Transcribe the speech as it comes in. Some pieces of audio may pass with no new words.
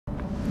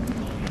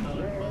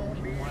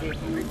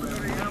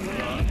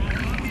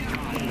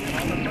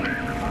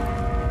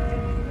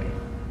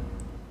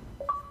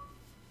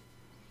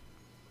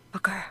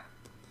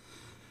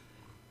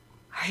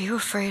you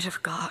afraid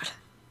of God?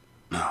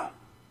 No.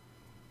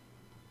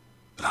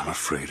 But I'm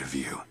afraid of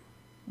you.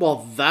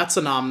 Well, that's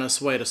an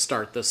ominous way to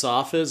start this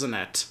off, isn't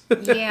it?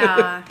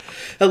 Yeah.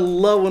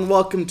 Hello and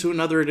welcome to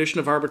another edition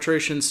of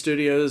Arbitration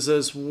Studios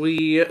as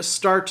we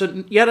start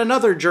yet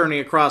another journey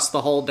across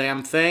the whole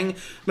damn thing.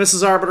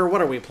 Mrs. Arbiter,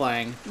 what are we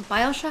playing?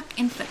 BioShock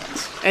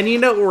Infinite. And you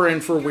know we're in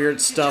for weird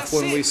stuff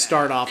when we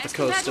start off the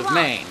coast of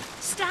Maine.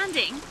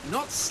 Standing?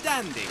 Not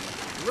standing.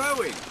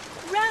 Rowing.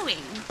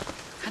 Rowing?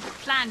 Hadn't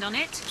planned on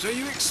it. So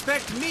you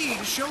expect me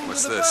to shoulder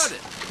What's the this?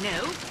 burden?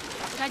 No.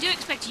 But I do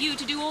expect you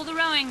to do all the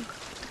rowing.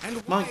 And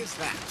why is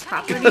that?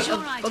 Property It's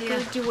of your Booker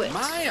idea. DeWitt.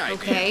 My idea.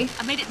 Okay.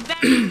 I made it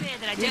very clear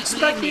that I don't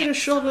Expect me believe to in it.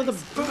 shoulder the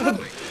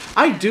burden.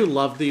 I do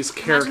love these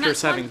characters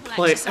that's having wonderful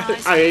played.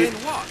 exercise. Then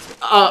what?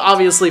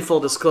 Obviously, full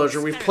disclosure,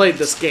 we've played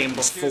this game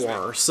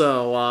before,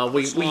 so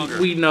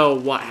we know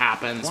what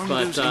happens.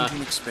 But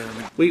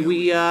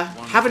we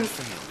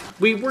haven't.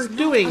 We were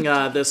doing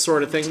this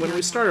sort of thing when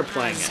we started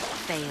playing it.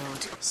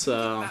 Failed.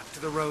 So Back to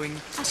the rowing.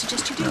 I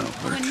suggest you do.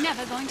 We're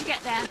never going to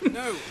get there.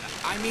 No,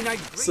 I mean I.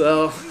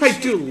 I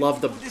do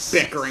love the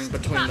bickering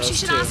between Perhaps you those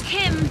should two. ask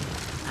him.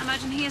 I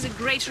imagine he has a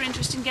greater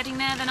interest in getting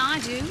there than I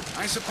do.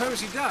 I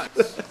suppose he does.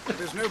 But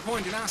there's no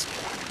point in asking.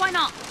 Why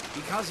not?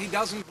 Because he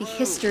doesn't. The row.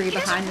 history He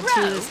behind the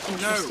doesn't two row. is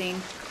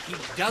interesting. He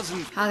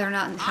doesn't.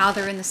 How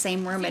they're in the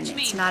same room and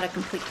it's not a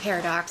complete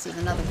paradox is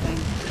another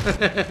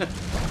thing.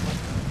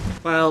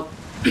 Well,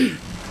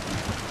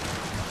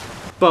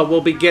 but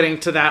we'll be getting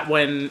to that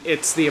when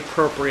it's the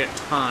appropriate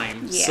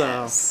time.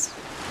 Yes.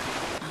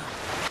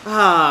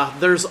 So,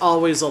 there's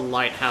always a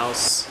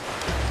lighthouse.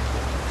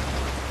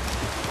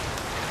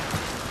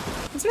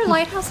 Was there a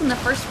lighthouse in the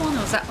first one,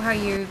 or was that how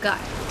you got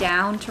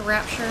down to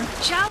Rapture?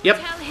 Shall we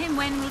Yep. tell him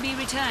when we'll be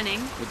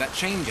returning? Would that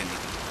change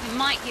anything? It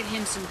might give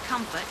him some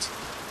comfort.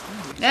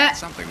 Eh,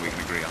 Something we can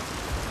agree on.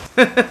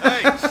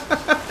 Hey,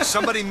 is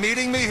somebody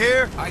meeting me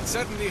here? I'd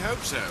certainly hope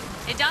so.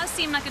 It does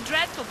seem like a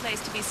dreadful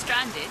place to be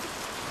stranded.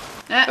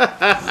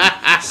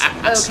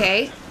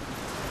 okay.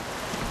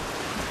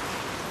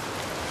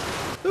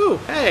 Ooh,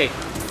 hey.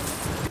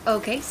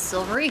 Okay,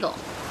 Silver Eagle.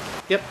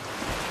 Yep.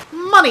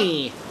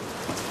 Money!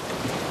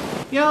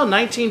 You know,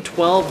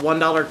 1912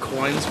 $1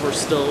 coins were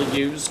still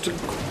used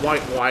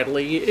quite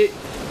widely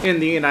in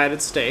the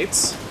United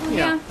States. You know,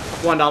 Yeah.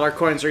 $1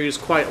 coins are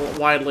used quite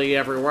widely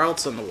everywhere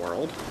else in the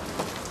world.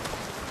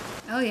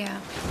 Oh yeah.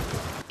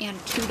 And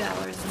 $2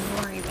 and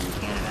more even in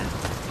Canada.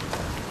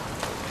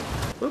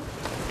 Oop.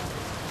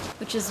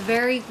 Which is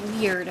very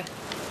weird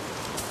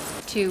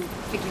to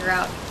figure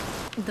out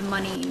the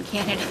money in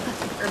Canada.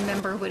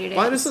 Remember what it is.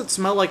 Why does it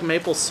smell like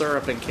maple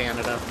syrup in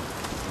Canada?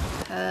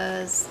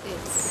 Because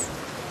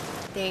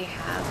they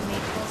have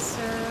maple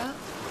syrup.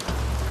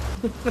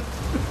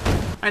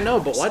 I know,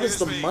 but why does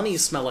the Excuse me. money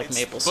smell like It's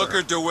maple Booker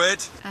syrup?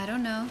 DeWitt. I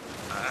don't know.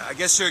 I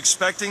guess you're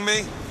expecting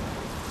me?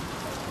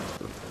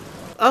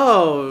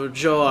 Oh,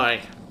 Joy.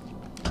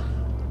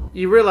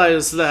 You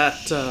realize that,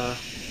 Sure.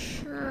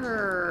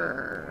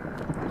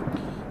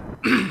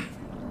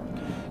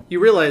 you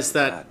realize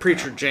that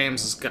Preacher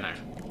James is gonna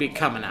be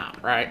coming out,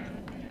 right?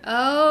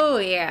 Oh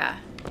yeah.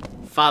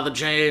 Father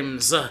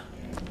James.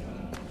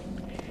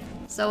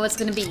 So what's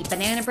gonna be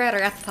banana bread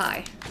or apple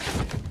pie?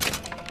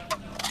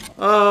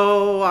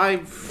 Oh,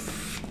 I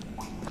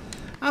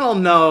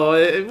don't know.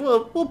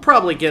 We'll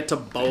probably get to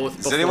both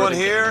before anyone the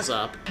here? game's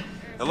up.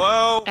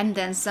 Hello? And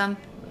then some.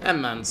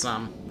 And then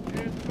some.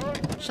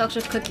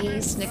 Shelter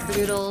cookies,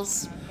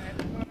 snickerdoodles.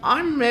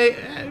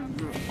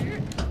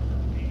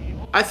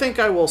 I think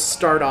I will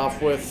start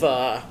off with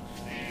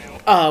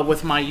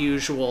my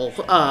usual,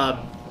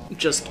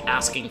 just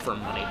asking for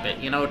money bit.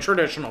 You know,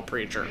 traditional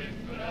preacher.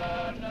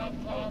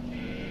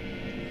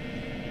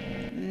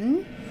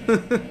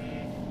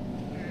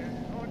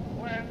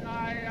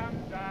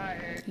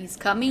 He's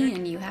coming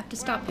and you have to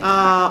stop him.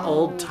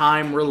 Old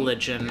time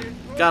religion.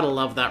 Gotta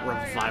love that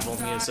revival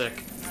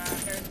music.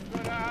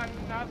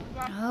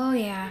 Oh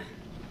yeah.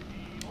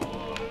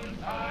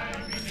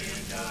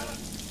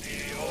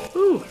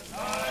 Ooh.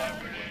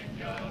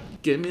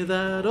 Give me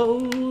that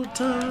old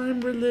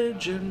time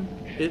religion.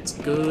 It's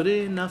good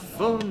enough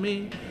for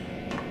me.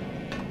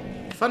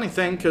 Funny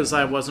thing, because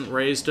I wasn't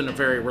raised in a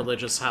very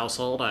religious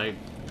household. I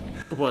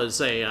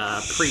was a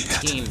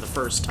preteen the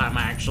first time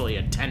I actually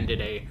attended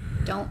a...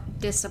 Don't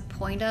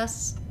disappoint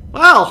us.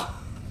 Well,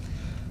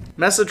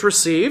 message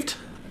received.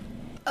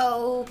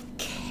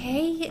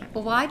 Okay.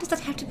 Why does that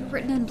have to be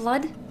written in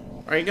blood?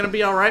 Are you gonna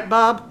be alright,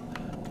 Bob?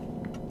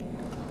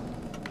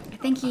 I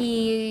think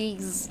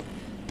he's...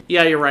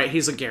 Yeah, you're right.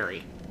 He's a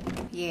Gary.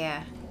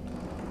 Yeah.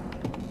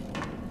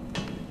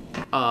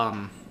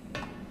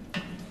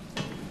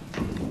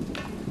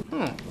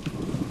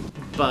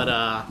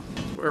 But,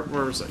 where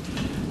was it?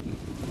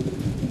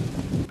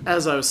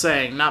 As I was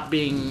saying, not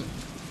being...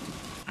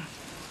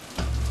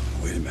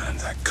 Wait a minute,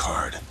 that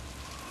card.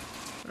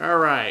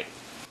 Alright.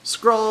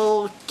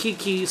 Scroll,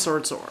 key,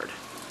 sword.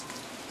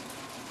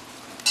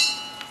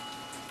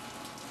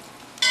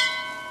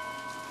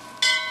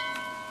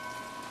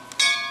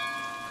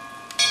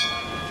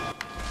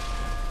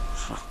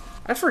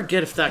 I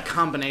forget if that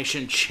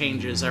combination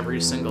changes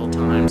every single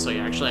time, so you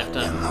actually have to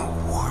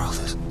The world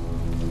is...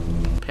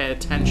 pay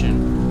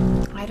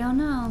attention. I don't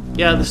know.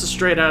 Yeah, this is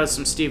straight out of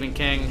some Stephen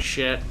King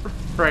shit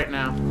right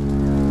now.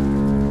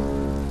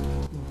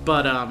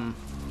 But,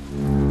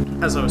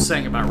 as I was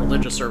saying about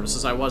religious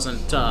services, I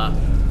wasn't,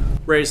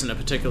 raised in a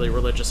particularly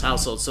religious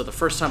household, so the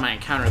first time I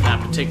encountered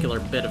that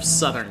particular bit of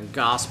Southern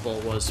gospel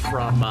was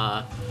from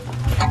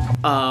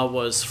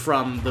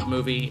the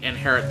movie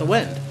Inherit the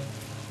Wind.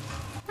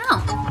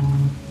 Oh.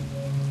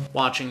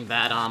 Watching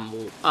that on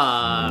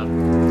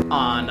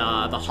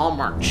the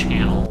Hallmark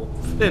Channel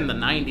in the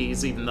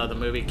 90s, even though the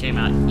movie came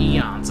out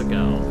eons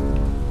ago.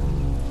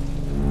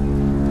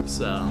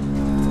 So...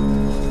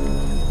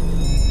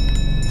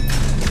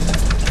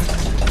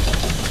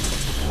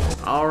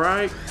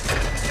 Alright.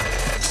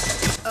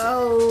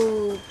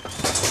 Oh.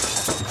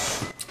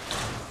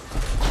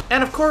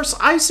 And of course,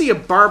 I see a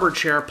barber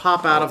chair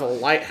pop out of a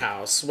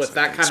lighthouse with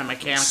that kind of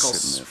mechanical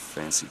Sitting there,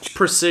 fancy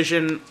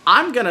precision.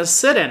 I'm gonna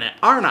sit in it,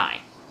 aren't I?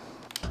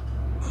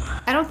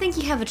 I don't think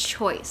you have a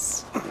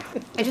choice.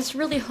 I just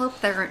really hope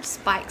there aren't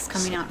spikes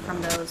coming out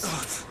from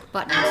those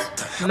buttons.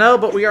 No,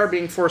 but we are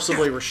being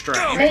forcibly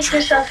restrained. Make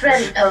yourself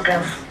ready,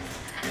 Pilgrim.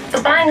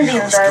 The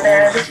bindings are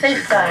there as a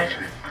safeguard.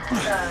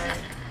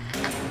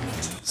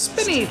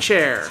 Spinny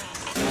chair.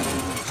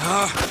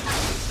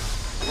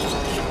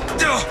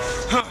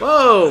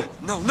 Whoa!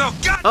 No, no,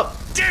 God Oh.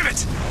 damn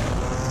it!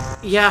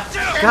 Yeah,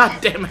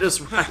 god damn it is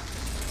right.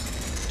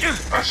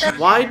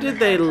 Why did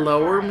they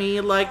lower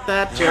me like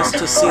that just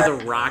to see the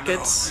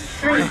rockets?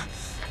 3,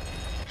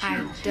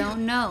 I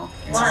don't know.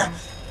 1.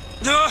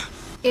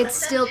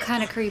 It's still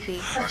kind of creepy.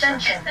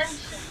 Ascension.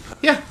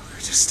 Yeah.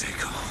 Just stay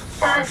calm.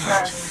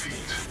 5,000 feet.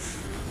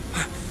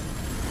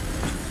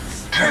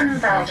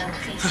 10,000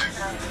 feet.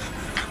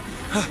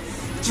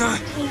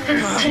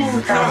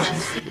 15,000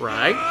 feet.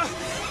 Right.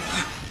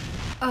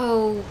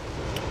 Oh,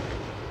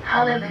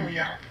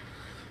 Hallelujah.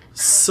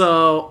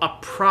 So,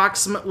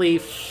 approximately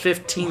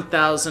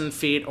 15,000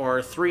 feet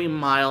or 3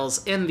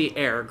 miles in the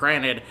air.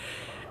 Granted,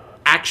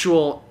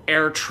 actual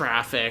air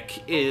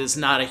traffic is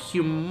not a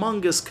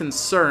humongous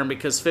concern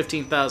because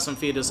 15,000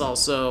 feet is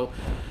also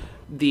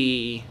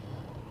the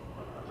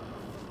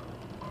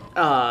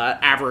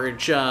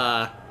average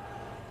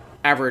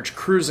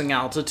cruising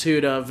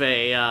altitude of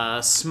a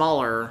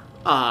smaller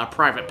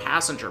private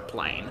passenger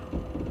plane,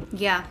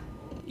 yeah.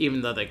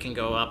 even though they can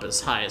go up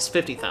as high as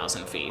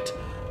 50,000 feet.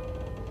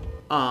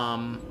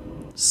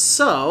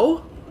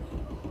 So,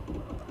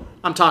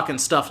 I'm talking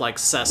stuff like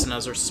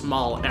Cessnas or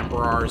small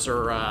Embraers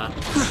or,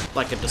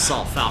 like a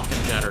Dassault Falcon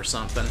jet or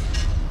something.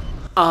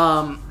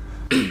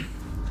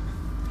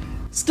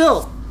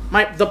 Still,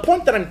 the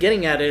point that I'm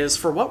getting at is,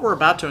 for what we're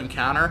about to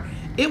encounter,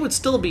 it would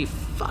still be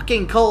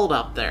fucking cold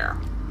up there.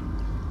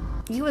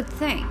 You would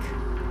think.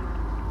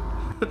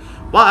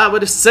 Why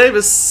would he save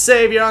his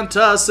savior unto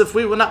us if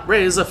we would not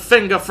raise a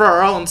finger for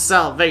our own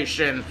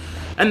salvation?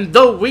 And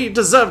though we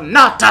deserve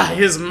not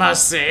his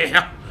mercy,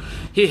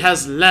 he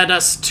has led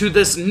us to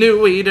this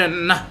new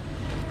Eden.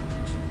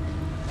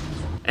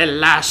 A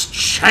last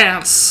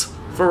chance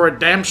for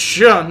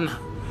redemption.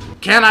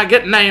 Can I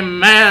get an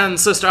amen,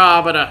 Sister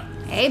Arbiter?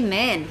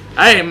 Amen.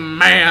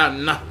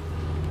 Amen.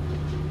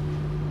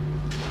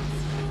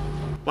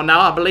 Well,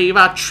 now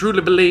I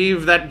truly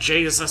believe that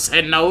Jesus,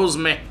 he knows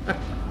me.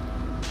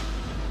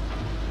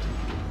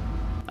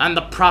 And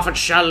the prophet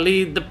shall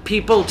lead the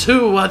people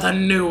to the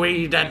new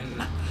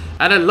Eden.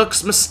 And it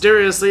looks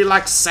mysteriously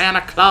like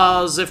Santa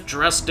Claus if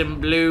dressed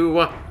in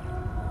blue.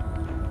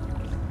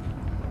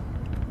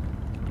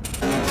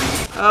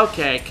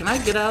 Okay, can I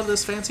get out of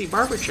this fancy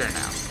barber chair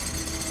now?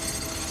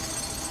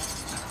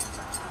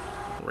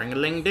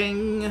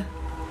 Ring-a-ling-ding.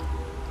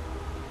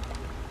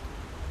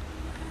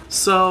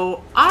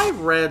 So, I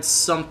read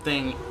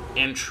something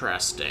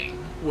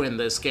interesting when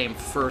this game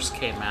first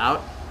came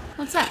out.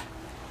 What's that?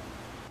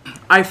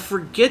 I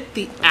forget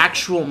the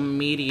actual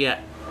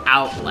media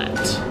outlet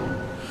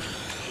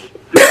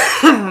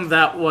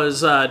that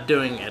was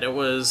doing it. It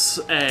was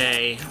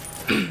a...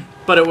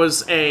 but it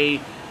was a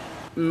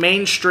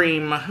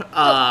mainstream...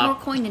 More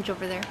coinage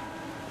over there.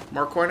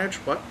 More coinage?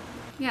 What?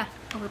 Yeah,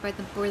 over by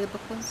where the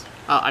book was.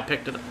 I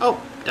picked it up.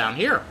 Oh, down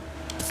here.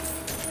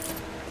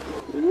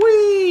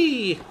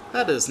 Whee!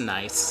 That is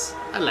nice.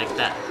 I like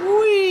that.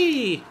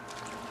 Whee!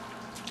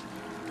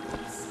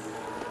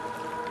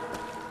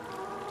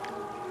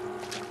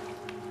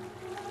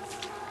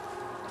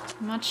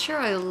 I'm not sure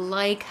I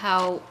like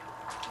how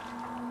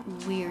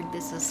weird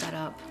this is set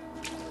up.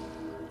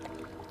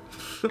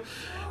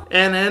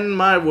 And in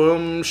my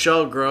womb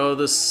shall grow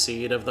the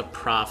seed of the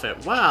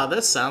prophet. Wow,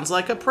 this sounds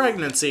like a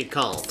pregnancy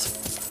cult.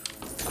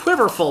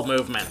 Quiverful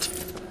movement.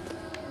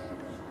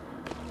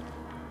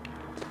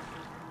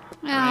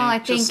 Well, Right, I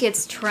think just-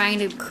 it's trying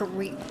to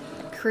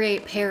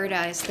create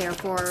paradise,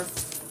 therefore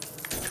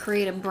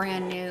create a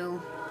brand new...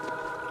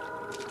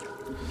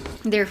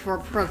 Therefore,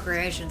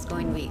 procreation is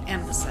going to be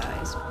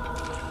emphasized.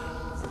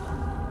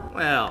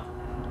 Well,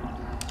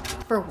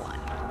 For one.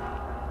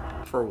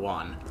 for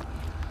one.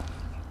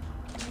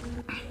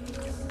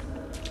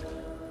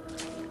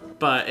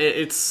 but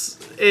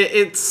it's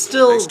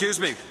still... Excuse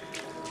me,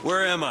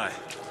 where am I?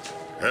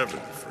 Heaven,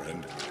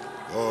 friend.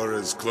 Or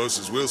as close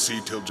as we'll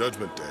see till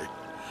Judgment Day.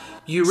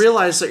 You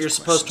realize that you're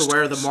supposed to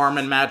wear the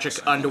Mormon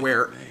magic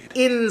underwear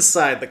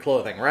inside the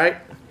clothing, right?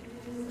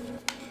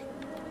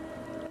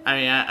 I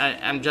mean,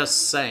 I'm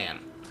just saying.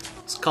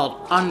 It's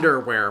called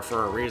underwear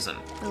for a reason.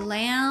 The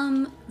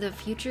Lamb, the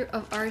future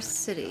of our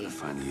city.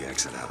 Find the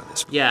exit out of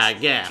this. Yeah,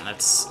 again,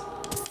 it's...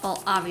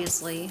 Well,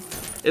 obviously.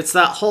 It's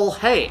that whole,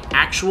 hey,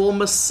 actual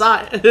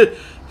Messiah.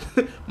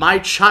 My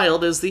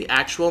child is the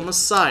actual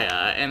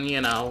Messiah, and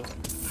you know...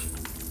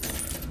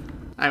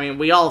 I mean,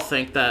 we all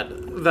think that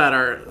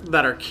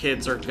our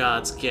kids are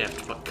God's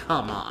gift, but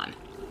come on.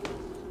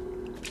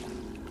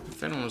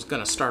 If anyone was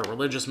gonna start a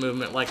religious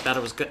movement like that,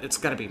 it's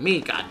gonna be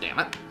me,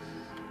 goddammit.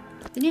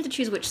 Then you have to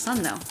choose which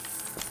son, though.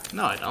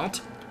 No, I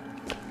don't.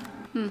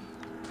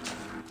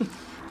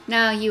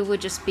 No, you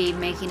would just be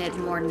making it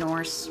more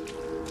Norse.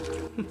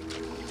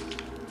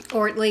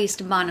 Or at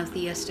least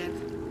monotheistic.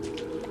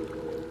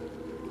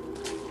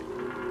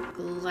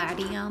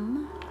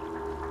 Gladium.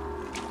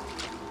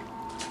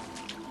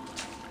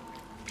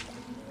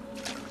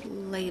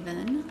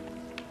 Laban.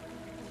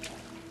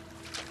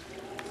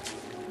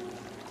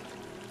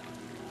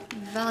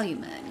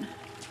 Volumen.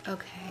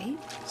 Okay.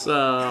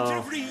 So...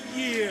 Every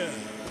year,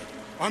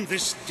 on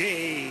this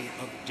day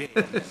of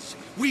days,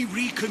 we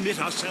recommit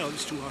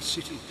ourselves to our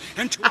city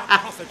and to our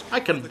prophet. I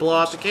can blow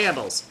out the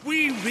candles.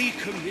 We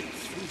recommit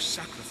through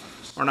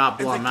sacrifice. Or not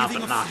blow and them the out, but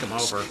giving knock of them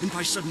thanks, over. And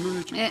by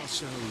submerging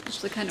ourselves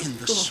actually kind of in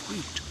the cool.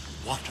 sweet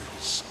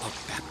waters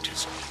of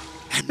baptism.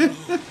 And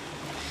know,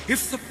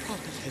 if the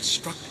prophet had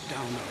struck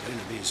down our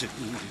enemies at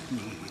wounded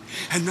knee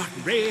and not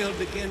railed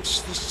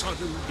against the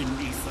Sodom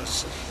beneath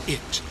us,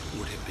 it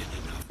would have been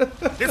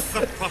enough. If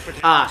the prophet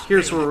had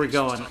Here's where we're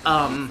going.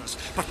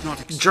 but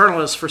not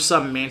Journalists for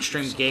some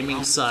mainstream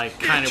gaming site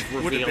kind of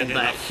revealed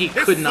that he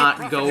could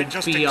not go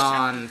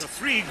beyond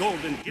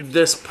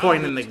this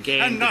point in the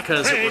game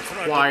because it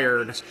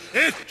required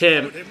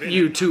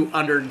you to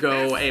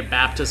undergo a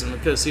baptism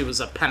because he was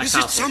a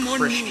Pentecostal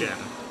Christian.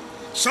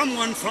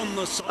 Someone from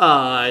the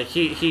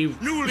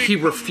he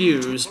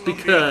refused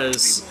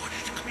because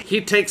he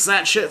takes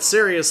that shit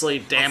seriously,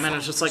 damn it.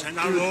 It's just like, dude,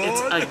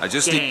 it's a I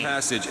just game. need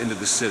passage into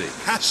the city.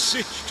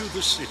 Passage to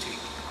the city.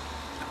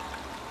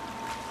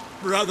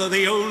 Brother,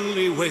 the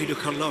only way to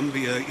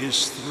Columbia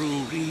is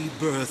through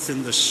rebirth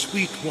in the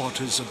sweet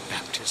waters of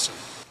baptism.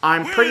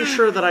 I'm pretty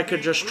sure that I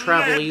could just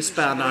travel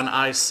eastbound on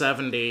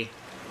I-70.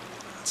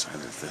 It's either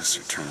this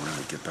or turn around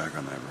and get back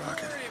on that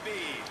rocket.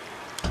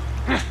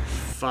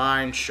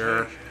 Fine,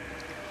 sure.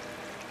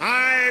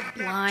 I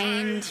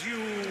Blind baptize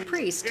you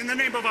priest. in the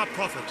name of our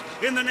prophet,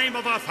 in the name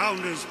of our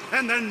founders,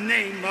 and the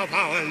name of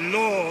our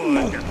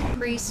Lord.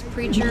 Priest,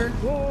 preacher.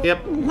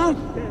 Yep.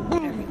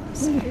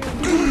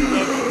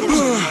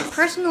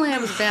 Personally, I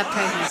was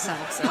baptized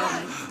myself, so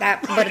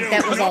that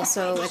was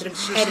also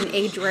at an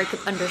age where I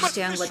could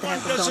understand what the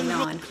heck was going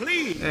on.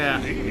 Yeah.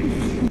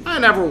 I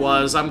never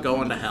was. I'm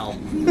going to hell.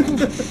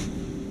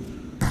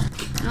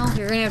 Oh,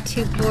 you're gonna have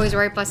two boys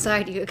right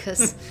beside you,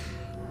 because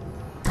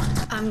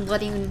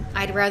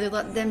I'd rather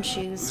let them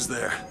choose. Who's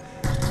there?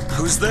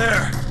 Who's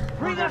there?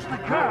 Bring us the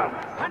curb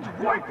and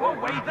wipe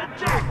away the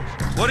debt.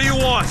 What do you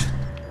want?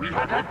 We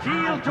had a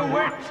deal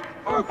to it.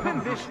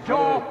 Open this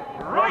door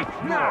right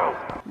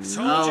now.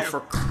 Oh,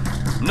 for...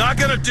 Not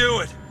gonna do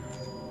it.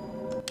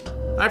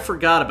 I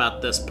forgot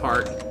about this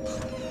part.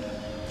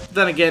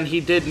 Then again,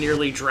 he did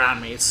nearly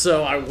drown me,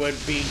 so I would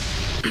be...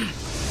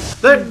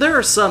 There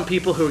are some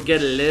people who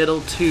get a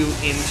little too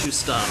into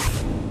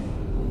stuff.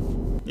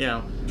 You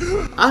know,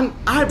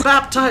 I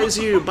baptize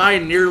you by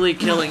nearly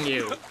killing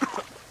you.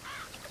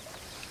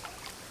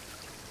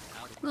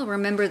 Well,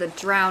 remember the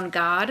drowned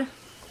god?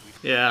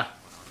 Yeah.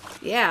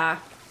 Yeah.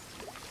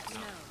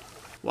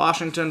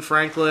 Washington,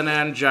 Franklin,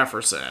 and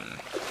Jefferson.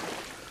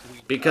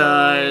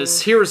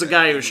 Because here was a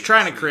guy who was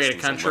trying to create a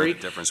country.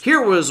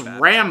 Here was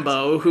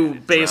Rambo, who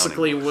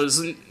basically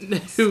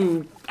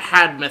who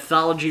had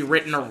mythology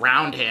written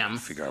around him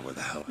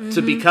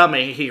to become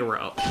a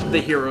hero.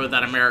 The hero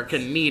that America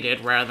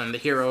needed rather than the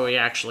hero he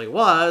actually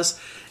was.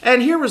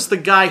 And here was the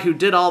guy who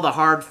did all the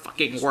hard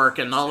fucking work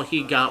and all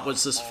he got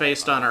was his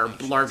face on our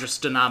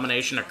largest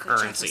denomination of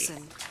currency.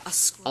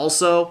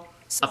 Also,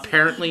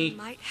 apparently,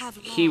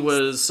 he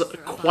was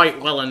quite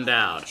well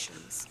endowed.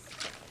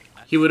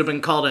 He would have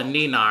been called a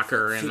knee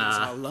knocker in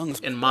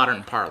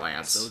modern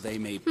parlance. So they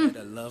may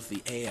better love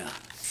the air.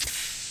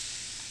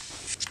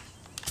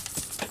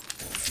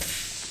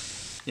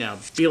 You know,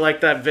 be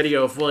like that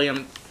video of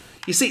William.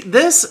 You see,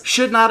 this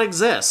should not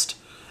exist.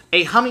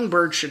 A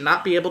hummingbird should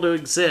not be able to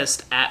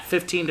exist at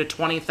 15 to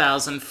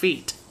 20,000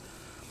 feet.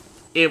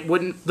 It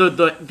wouldn't.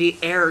 The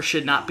air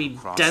should not be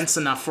dense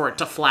enough for it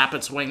to flap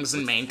its wings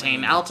and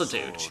maintain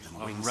altitude.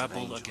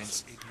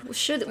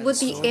 Would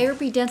the air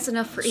be dense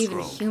enough for even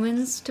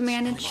humans to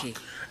manage?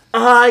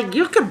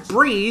 You could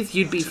breathe,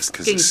 you'd be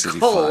fucking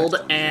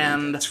cold,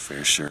 and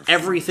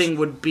everything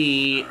would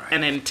be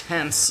an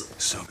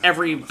intense...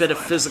 Every bit of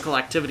physical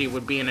activity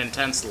would be an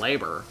intense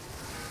labor.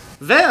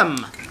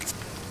 Them!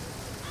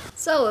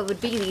 So it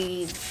would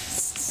be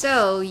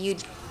so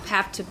you'd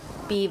have to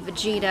be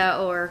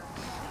Vegeta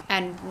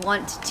and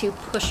want to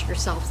push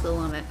yourself to the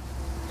limit.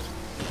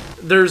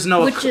 There's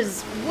no... Which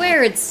is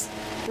where it's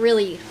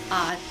really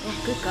odd.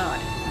 Oh, good God.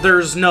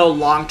 There's no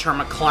long-term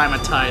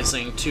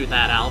acclimatizing to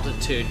that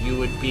altitude. You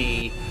would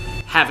be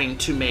having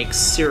to make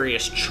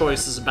serious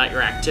choices about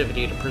your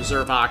activity to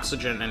preserve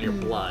oxygen in your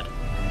blood.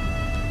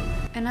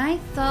 And I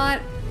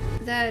thought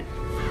that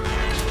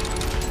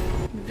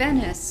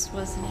Venice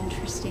wasn't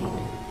interesting.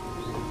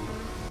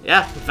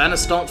 Yeah,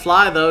 Venice don't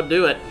fly, though,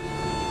 do it.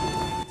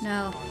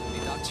 No.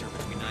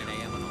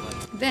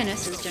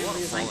 Venice is generally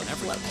designed to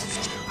float.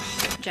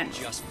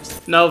 Generally.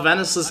 No,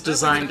 Venice is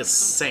designed to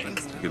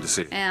sink. Good to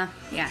see you. Yeah,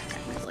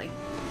 technically.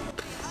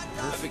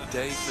 Perfect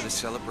day for the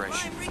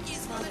celebration.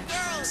 Ricky's for the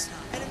girls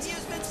and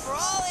amusements for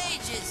all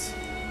ages.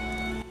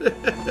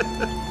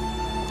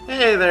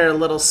 Hey there,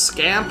 little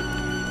scamp.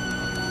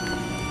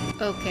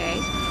 Okay.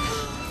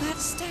 That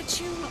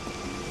statue.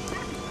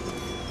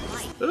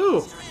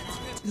 Ooh.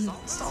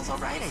 Stall's all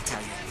right, I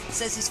tell you.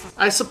 Says he's for.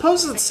 I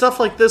suppose that stuff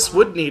like this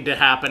would need to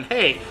happen.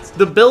 Hey,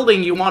 the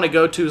building you want to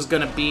go to is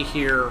going to be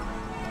here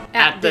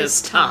at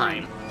this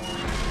time.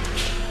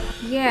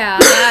 Yeah,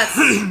 that's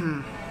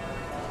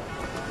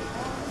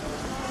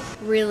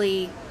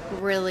really,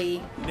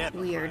 really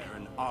weird.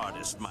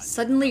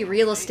 Suddenly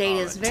real estate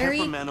is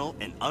very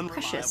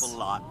precious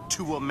lot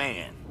to a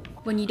man.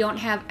 when you don't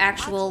have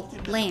actual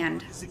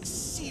land. Is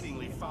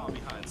exceedingly far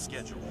behind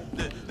schedule.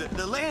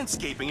 The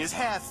landscaping is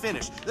half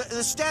finished.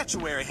 The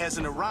statuary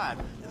hasn't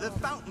arrived. The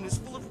fountain is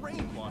full of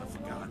rainwater, for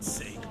God's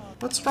sake.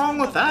 What's wrong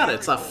with that?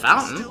 It's a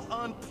fountain. Still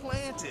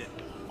unplanted.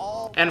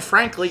 And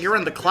frankly, you're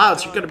in the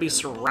clouds. You're going to be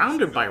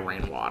surrounded by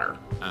rainwater.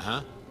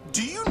 Uh-huh.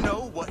 Do you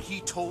know what he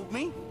told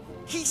me?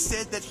 He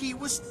said that he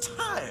was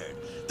tired.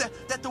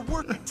 That the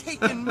work had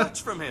taken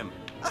much from him.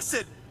 I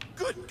said,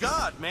 good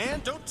God,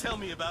 man, don't tell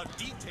me about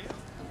details.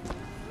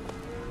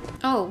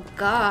 Oh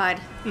God,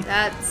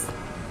 that's...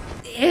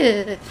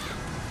 Ew.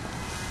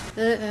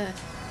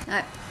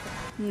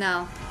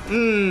 No.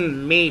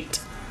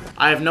 Meat.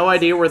 I have no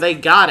idea where they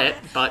got it,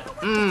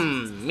 but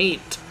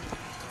meat.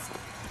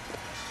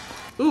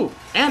 Ooh,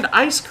 and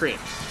ice cream.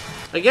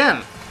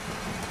 Again.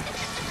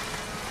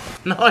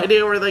 No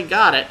idea where they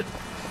got it.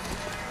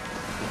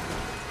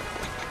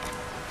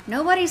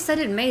 Nobody said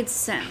it made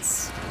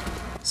sense.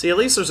 See, at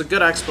least there's a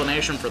good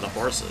explanation for the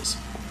horses.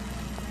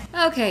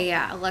 Okay,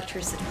 yeah,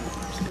 electricity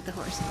with the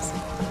horses.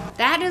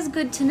 That is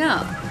good to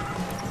know.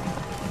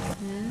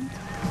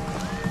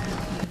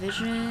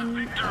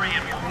 Vision.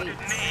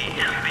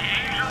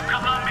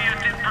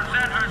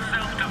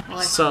 Well,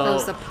 I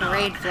suppose the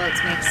parade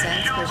floats make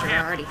sense because you're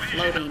already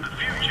floating.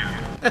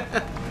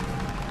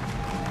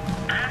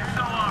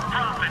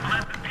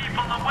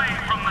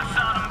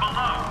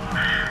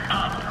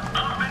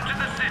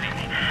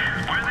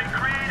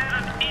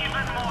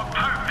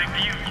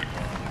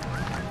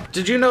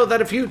 Did you know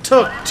that if you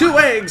took 2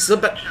 eggs,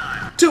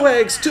 2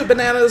 eggs, 2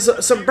 bananas,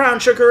 some brown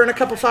sugar, and a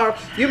cup of flour,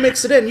 you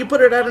mix it in, you put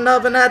it in an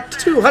oven at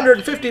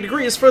 250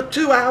 degrees for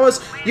 2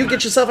 hours, you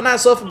get yourself a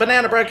nice loaf of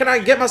banana bread. Can I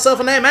get myself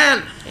an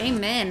amen?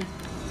 Amen.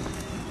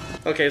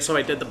 Okay, so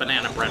I did the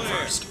banana bread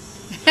first.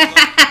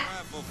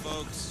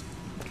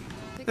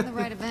 Picking the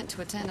right event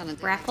to attend on a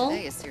raffle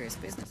today is serious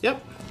business.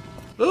 Yep.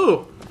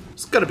 Ooh,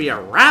 it's gonna be a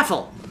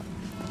raffle.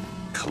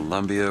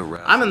 Columbia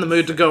raffle. I'm in the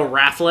mood to go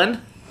raffling.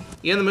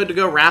 You in the mood to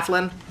go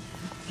raffling?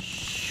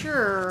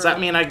 Sure. Does that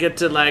mean I get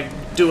to,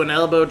 like, do an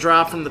elbow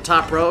drop from the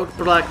top rope,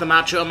 like the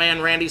Macho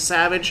Man Randy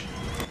Savage?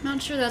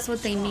 Not sure that's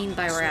what they mean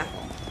by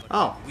raffle.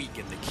 Oh. We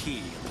get the key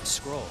of the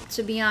scroll.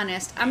 To be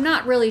honest, I'm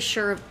not really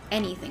sure of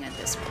anything at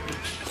this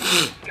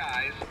point.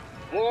 Guys,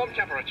 warm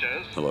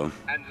temperatures. Hello.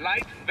 And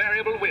light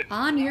variable wind.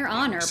 On your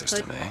honor,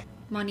 System put A.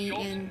 money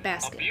in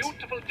basket. A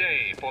beautiful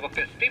day for the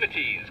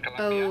festivities,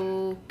 Columbia.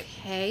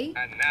 Okay.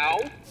 And now,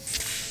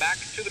 back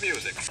to the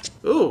music.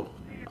 Ooh,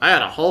 I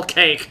had a whole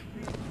cake.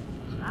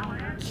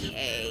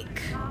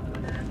 Cake.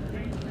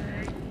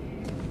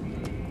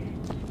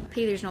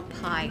 Pity there's no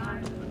pie.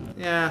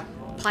 Yeah.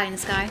 Pie in the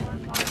sky.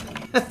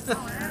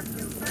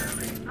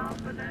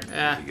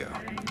 Yeah. There you go.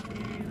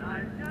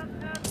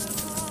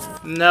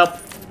 Nope.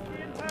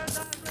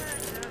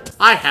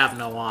 I have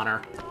no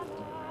honor.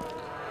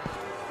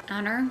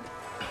 Honor?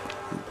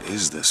 Who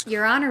is this?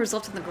 Your honor is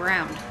left on the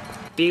ground.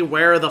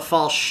 Beware the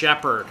false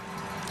shepherd.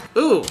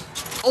 Ooh,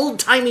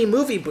 old-timey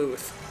movie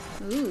booth.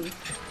 Ooh.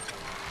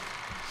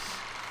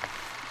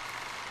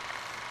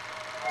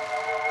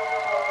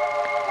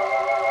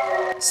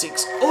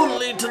 Seeks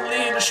only to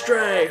lead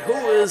astray. Who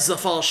is the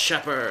false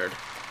shepherd?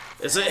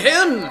 Is it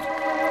him?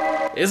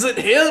 Is it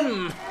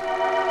him?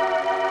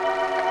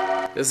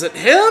 Is it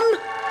him?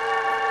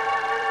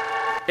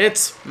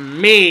 It's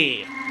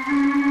me.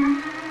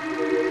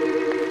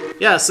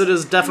 Yes, it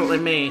is definitely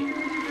me.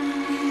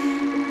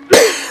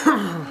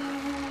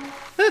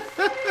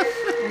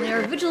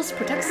 Their vigilance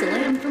protects the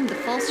land from the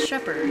false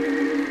shepherd.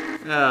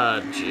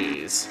 Oh,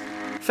 jeez.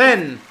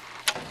 Finn!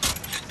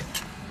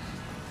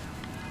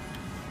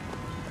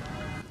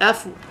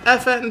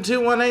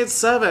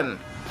 FN2187.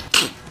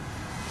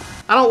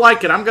 I don't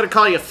like it. I'm gonna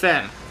call you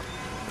Finn.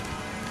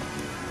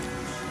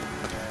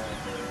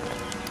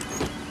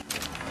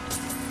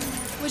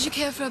 Would you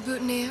care for a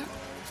boutonniere?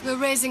 We're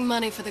raising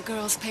money for the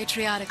Girls'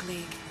 Patriotic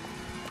League.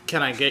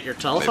 Can I get your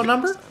telephone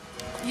number?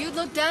 You'd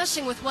look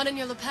dashing with one in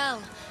your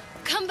lapel.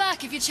 Come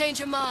back if you change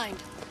your mind.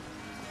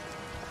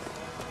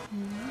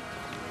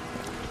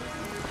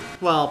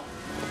 Well,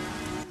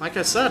 like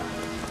I said.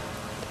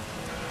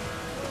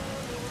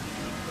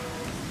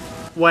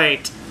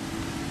 Wait.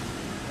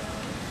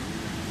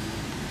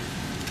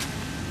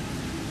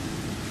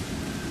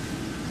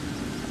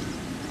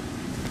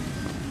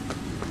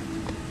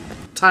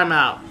 Time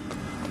out.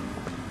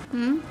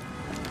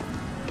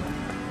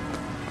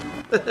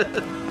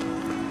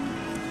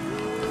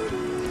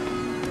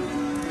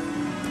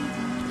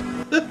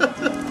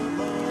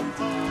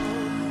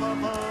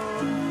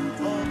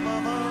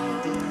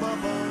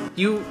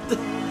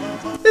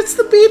 It's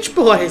the Beach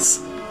Boys,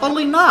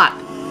 only not.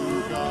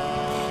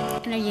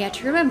 And you have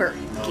to remember,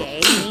 gay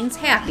means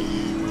happy.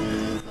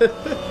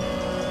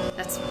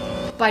 That's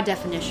by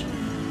definition.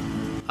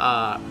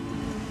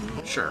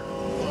 Sure.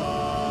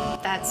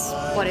 That's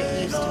what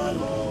it used to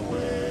mean.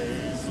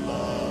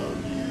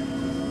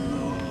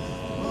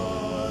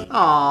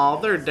 Aw,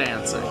 they're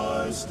dancing.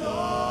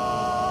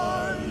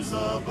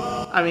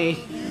 I mean,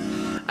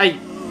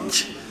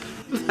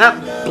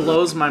 that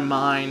blows my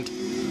mind.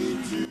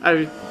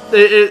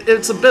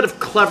 It's a bit of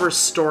clever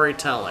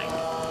storytelling.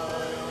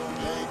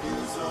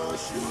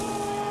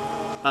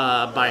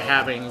 By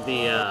having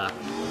the,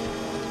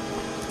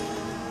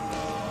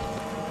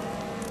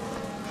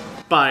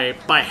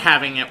 by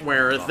having it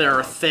where there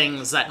are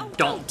things that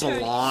don't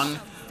belong,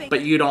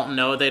 but you don't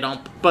know they don't,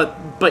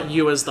 but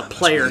you as the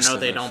player know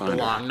they don't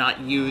belong,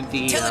 not you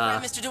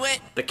Telegram, Mr. DeWitt.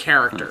 the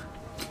character.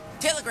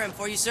 Telegram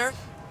for you, sir.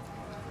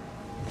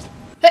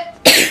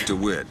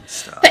 DeWitt,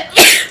 stop.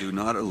 Do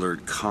not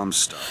alert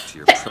Comstock to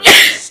your present.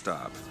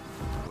 Stop.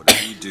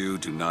 Whatever you do,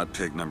 do not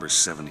pick number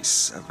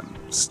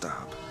 77.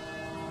 Stop.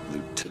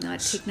 Lieutenant. Do not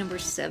pick number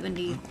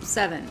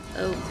 77.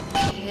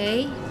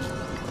 Okay.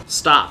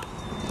 Stop.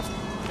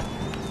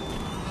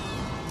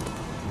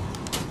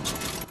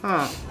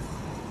 Huh.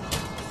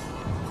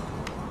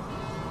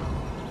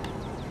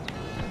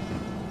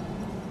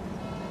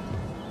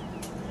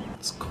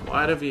 It's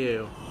quite a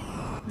view.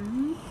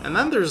 And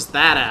then there's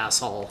that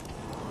asshole.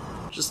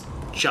 Just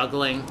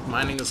juggling,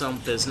 minding his own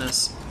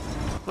business.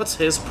 What's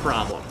his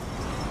problem?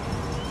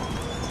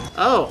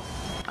 Oh,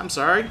 I'm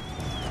sorry.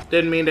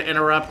 Didn't mean to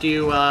interrupt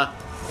you,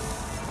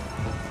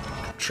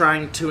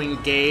 trying to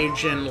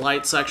engage in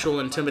light sexual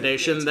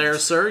intimidation there,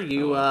 sir.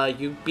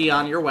 You be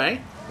on your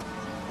way.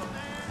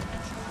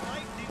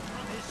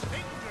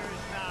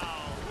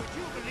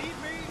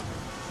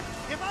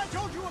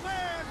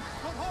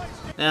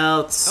 Now,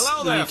 it's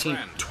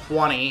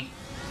 1920.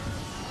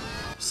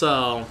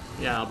 So,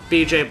 yeah,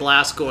 BJ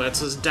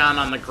Blazkowicz is down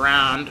on the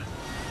ground,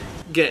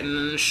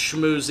 getting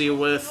schmoozy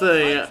with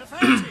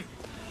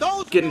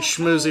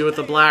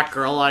a black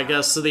girl. I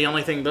guess the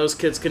only thing those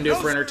kids can do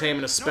for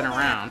entertainment is spin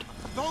around.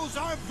 Those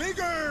are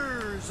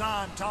figures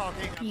I'm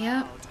talking about.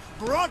 Yep.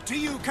 Brought to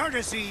you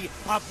courtesy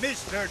of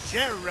Mr.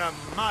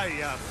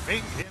 Jeremiah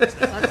Finkins.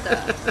 What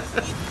the?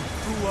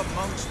 Who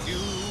amongst you?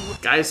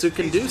 Guys who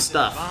can do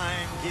stuff.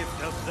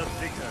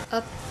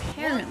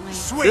 Apparently.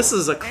 This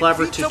is a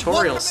clever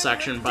tutorial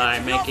section by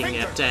making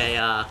it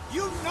a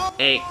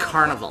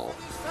carnival.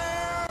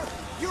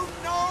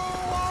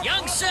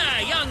 Young sir,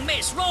 young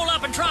miss, roll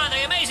up and try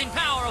the amazing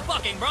power of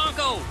bucking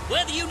bronco.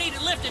 Whether you need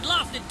it lifted,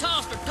 lofted,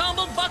 tossed, or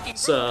tumbled, bucking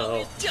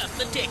bronco is just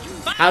the ticket.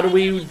 How do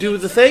we do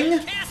the thing?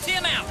 Cast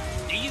him out.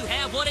 Do you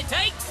have what it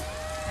takes?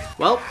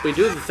 Well, we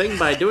do the thing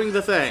by doing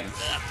the thing.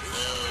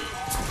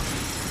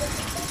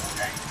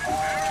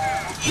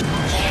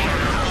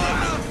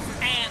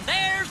 And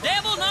there's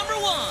devil number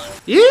 1.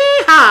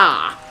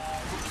 Yeehaw!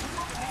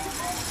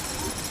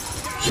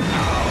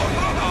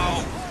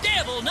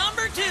 Devil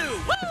number 2.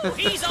 Woo!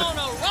 He's on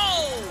a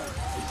roll.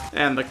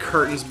 And the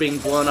curtains being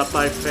blown up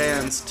by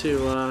fans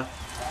to,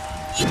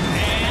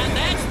 And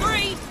that's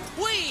 3.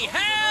 We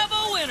have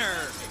a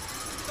winner.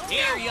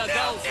 Here you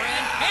go,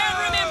 friend. And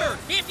remember,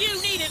 if you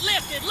need it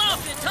lifted,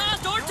 lofted,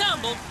 tossed, or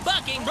tumbled,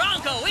 bucking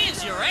bronco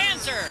is your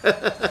answer.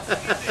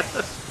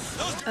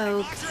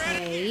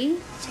 Okay.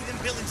 See them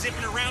villains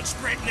zipping around,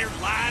 spreading their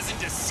lies and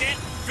dissent?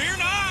 Fear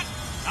not.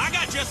 I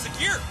got just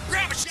secure.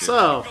 Grab a shot.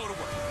 So, Go to work.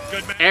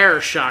 Good man.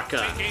 air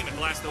shotgun. Take aim and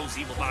blast those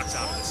evil box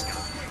out of the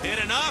sky. Hit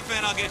enough,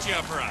 and I'll get you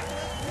a prize.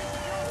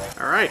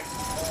 All right.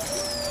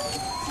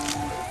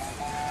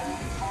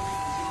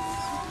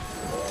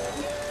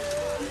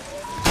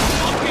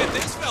 Look at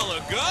this fella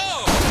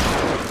go.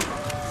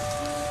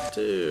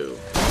 2.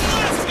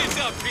 Blast it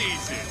to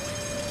pieces.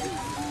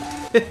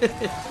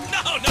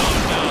 No,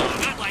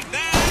 not like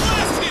that.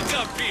 Blast it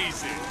to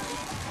pieces.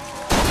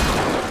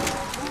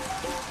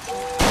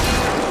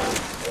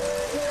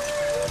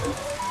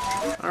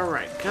 All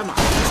right, come on.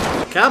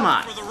 Come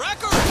on. For the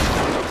record.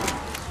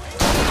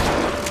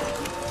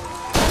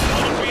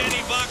 Won't be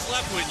any box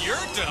left when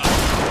you're done.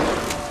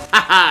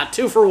 Haha,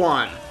 2 for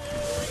 1.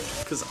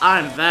 Because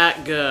I'm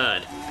that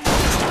good.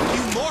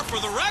 You more for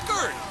the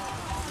record.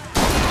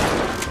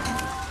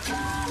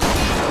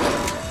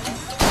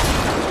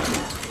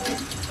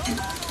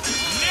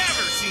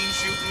 Never seen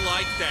shooting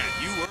like that.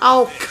 You were.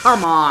 Oh,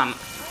 come on.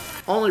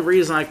 Only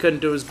reason I couldn't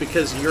do it is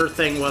because your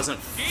thing wasn't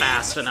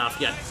fast enough,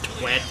 you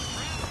twit.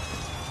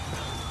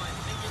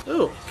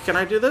 Ooh, can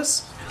I do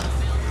this?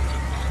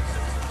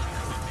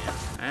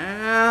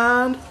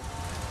 And...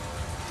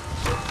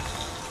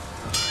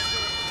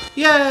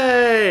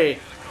 Yay!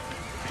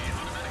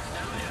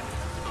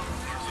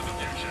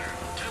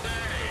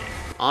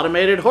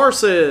 Automated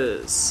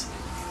horses!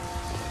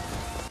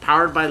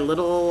 Powered by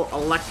little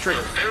electric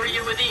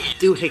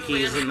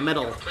doohickeys in the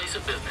middle.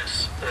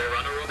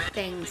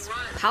 Things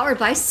powered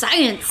by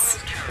science.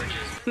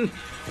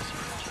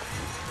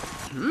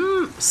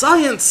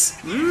 Science!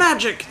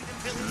 Magic!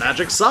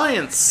 Magic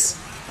science!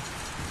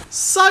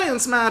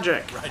 Science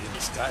magic! Right in the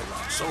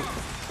skyline. So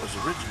was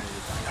originally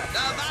The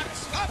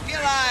Vox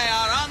Populi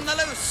are on the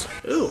loose.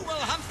 Ooh. We'll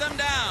hunt them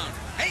down.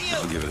 Hey, you.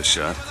 I'll give it a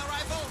shot.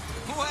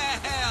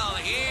 Well,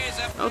 here's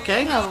a...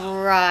 Okay.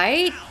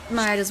 Alright.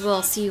 Might as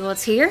well see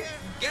what's here.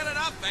 Get it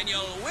up and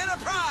you'll win a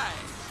prize.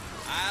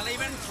 I'll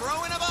even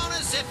throw in a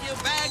bonus if you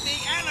bag the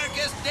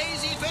anarchist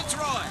Daisy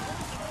Fitzroy.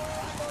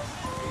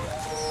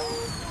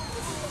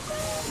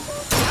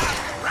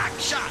 Rack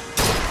shot.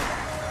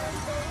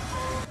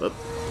 Oop.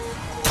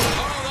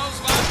 All of those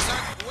Vox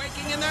are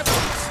quaking in their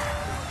boots.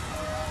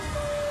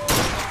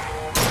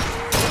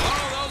 All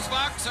of those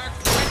Vox are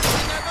quaking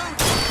in their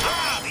boots.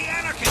 Ah, the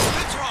anarchist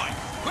Fitzroy.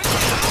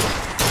 Quickly now.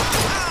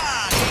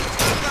 Ah, he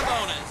took the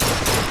bonus.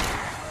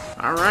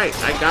 Alright,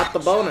 I got the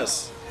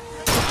bonus.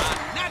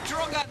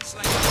 Natural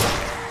gunslinger.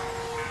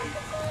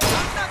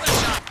 Another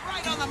shot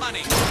right on the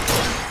money.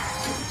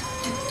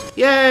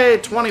 Yay,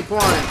 20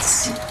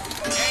 points. A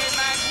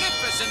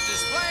magnificent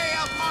display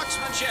of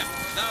marksmanship.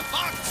 The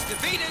Vox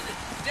defeated,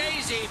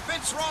 Daisy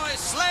Fitzroy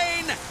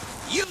slain.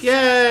 You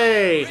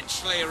Yay!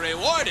 richly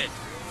rewarded.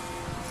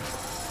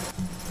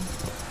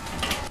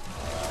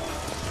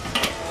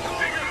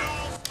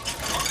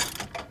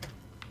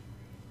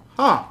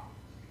 Huh.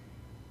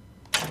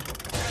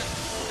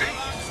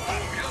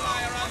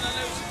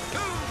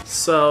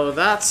 So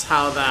that's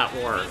how that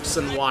works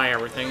and why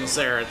everything's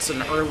there. It's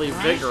an early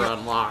vigor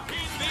unlock.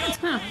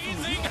 Huh.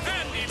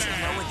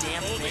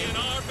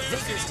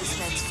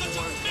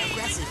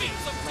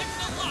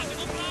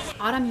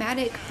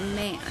 Automatic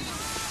man.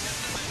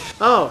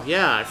 Oh,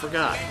 yeah, I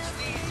forgot.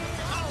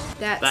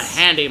 That's... The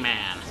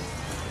handyman.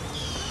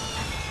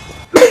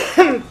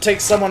 Take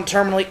someone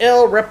terminally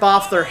ill, rip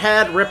off their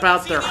head, rip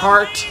out their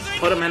heart,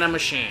 put them in a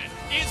machine.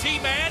 Is he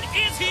man?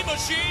 Is he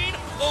machine?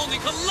 Only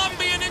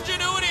Colombian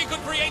ingenuity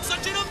could create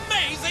such an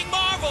amazing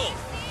marvel.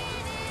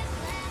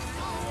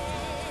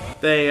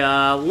 They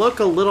look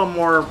a little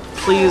more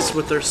pleased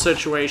with their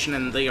situation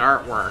in the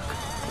artwork.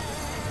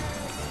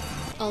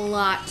 A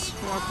lot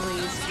more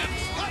pleased.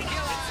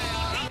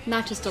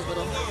 Not just a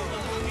little.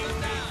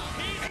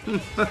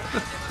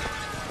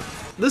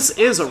 This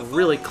is a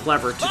really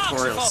clever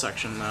tutorial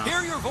section, though.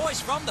 Hear your voice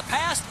from the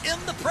past in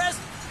the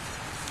present.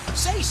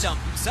 Say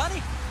something,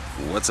 Sonny.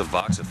 What's a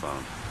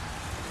voxophone?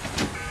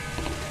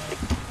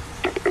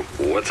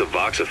 What's a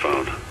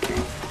voxophone?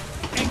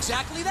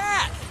 Exactly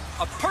that.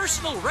 A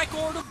personal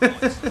record of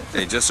voice.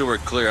 Hey, just so we're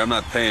clear, I'm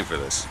not paying for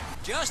this.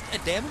 Just a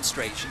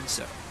demonstration,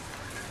 sir.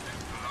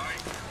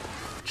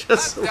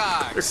 Just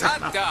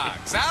Hot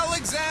dogs,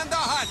 Alexander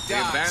Hot Dogs.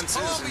 The advances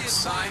in Colombian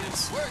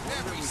science.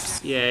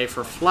 Yay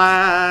for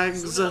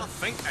flags. And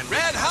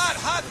red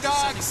hot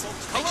dogs.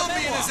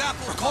 Colombian is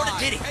apple Record a pie.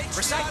 ditty.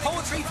 Recite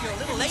poetry for your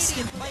little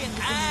lady and play an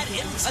ad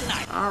in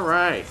tonight. All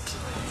right.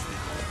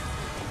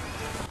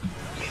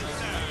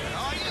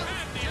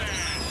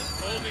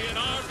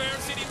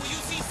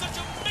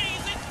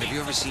 Have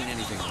you ever seen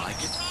anything like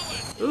it?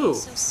 Ooh.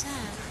 So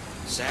sad.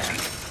 Sad?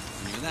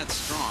 I mean, that's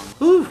strong.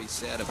 Ooh. What to be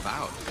sad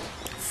about?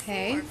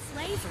 Okay.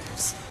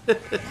 Flavors.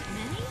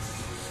 Many?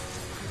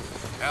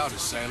 Howdy,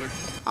 sailor.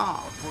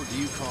 Oh. What port do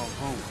you call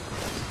home?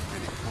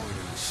 Any point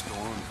in a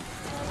storm?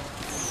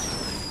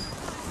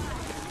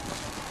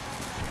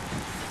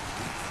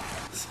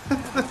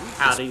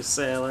 Howdy,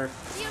 sailor.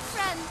 Dear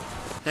friend,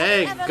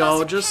 Hey, ever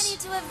gorgeous.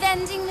 lost a penny to a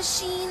vending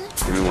machine?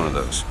 Give me one of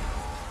those.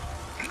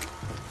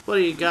 What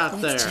do you got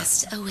With there?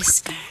 just a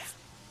whisker.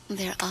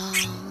 They're all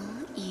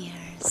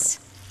ears.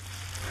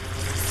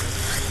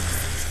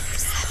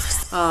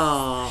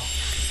 Oh.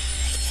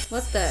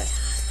 What the?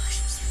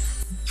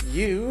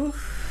 You,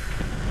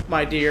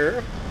 my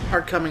dear,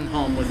 are coming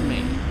home with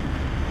me.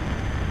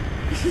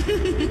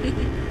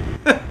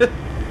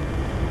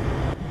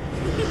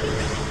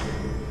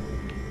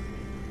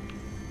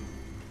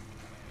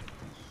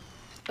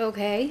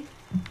 Okay.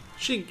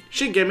 She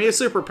gave me a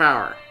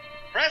superpower.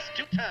 Press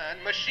to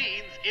turn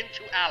machines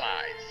into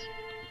allies.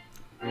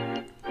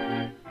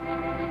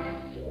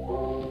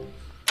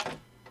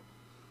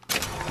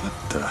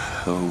 What the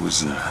hell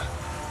was that?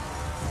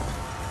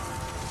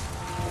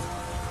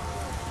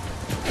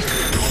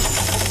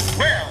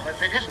 Well,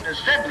 if it isn't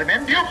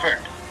Assemblyman Buford.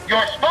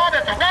 Your spot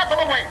at the raffle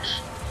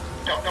awaits.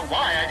 Don't know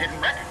why I didn't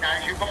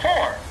recognize you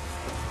before.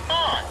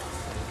 On.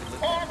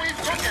 Always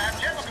look at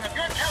gentlemen of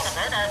your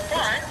caliber in our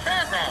fine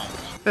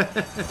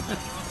fairgrounds.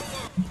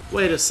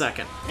 Wait a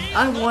second.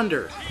 I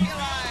wonder.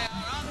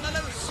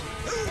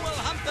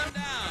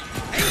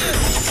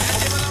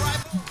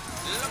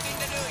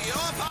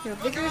 Your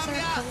vigors are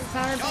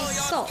powered by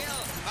salt.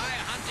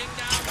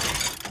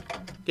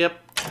 Yep.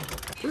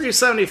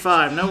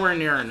 375, nowhere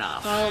near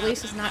enough. Well, at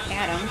least it's not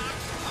Adam.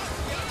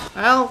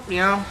 Well, you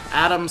know,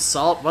 Adam,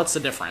 salt, what's the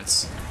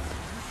difference?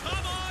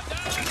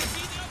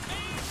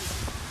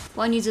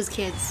 One uses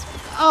kids.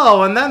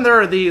 Oh, and then there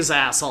are these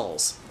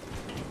assholes.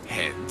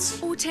 Heads.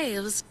 Or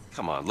tails.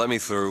 Come on, let me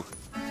through.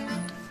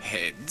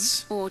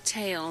 Heads. Or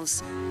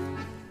tails.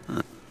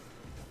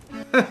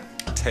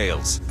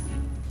 Tails.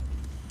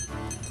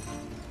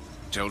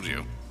 Told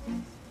you.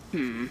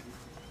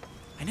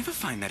 I never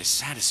find that as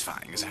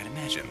satisfying as I'd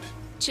imagined.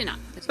 Chin up.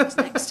 That's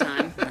next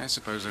time. I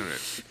suppose there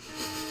is.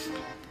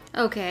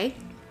 Okay.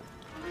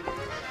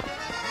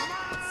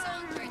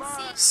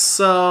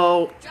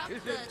 So...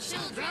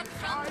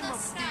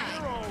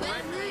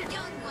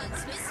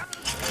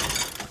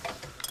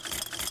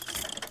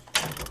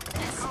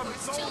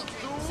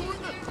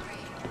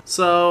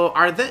 So,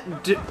 are they...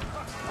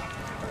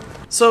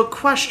 So,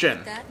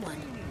 question.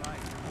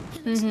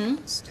 Mm-hmm.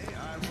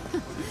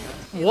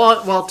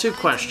 Well, two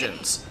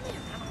questions.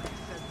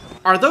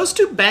 Are those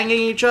two banging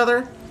each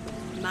other?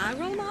 My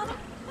role model?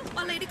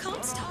 My Lady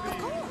Comstock, of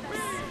course.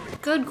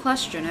 Good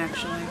question,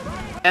 actually.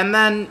 And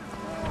then...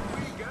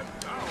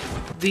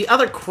 The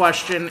other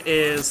question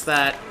is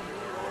that...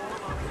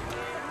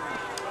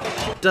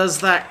 Does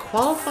that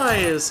qualify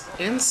as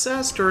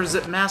incest, or is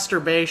it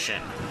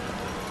masturbation?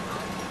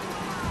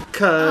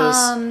 Because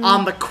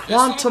on the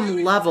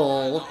quantum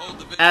level,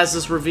 as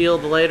is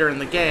revealed later in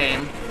the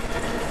game,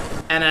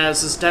 and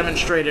as is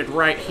demonstrated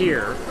right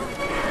here,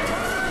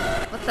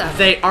 what the?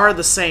 They are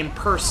the same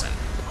person.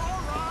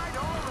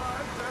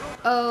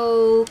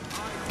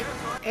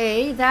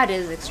 Okay, that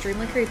is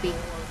extremely creepy.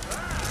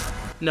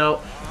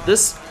 No,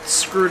 this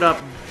screwed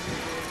up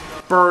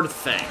bird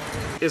thing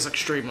is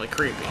extremely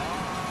creepy.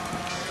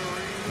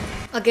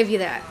 I'll give you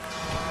that.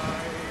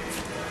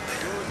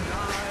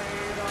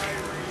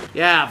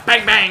 Yeah,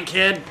 bang bang,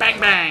 kid, bang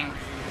bang.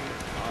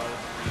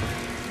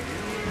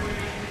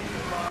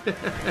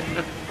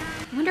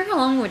 I wonder how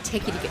long it would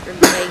take you to get your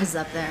legs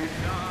up there.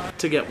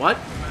 To get what?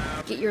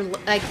 Get your,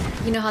 like,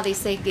 you know how they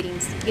say getting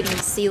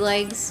sea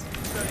legs?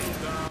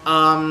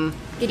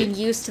 Getting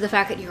used to the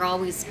fact that you're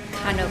always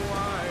kind of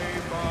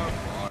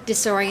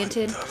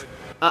disoriented.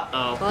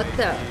 Uh-oh. What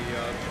the?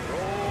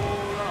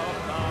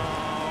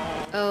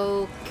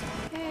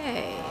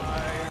 Okay.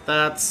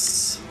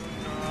 That's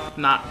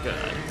not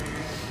good.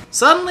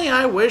 Suddenly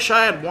I wish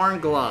I had worn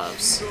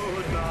gloves.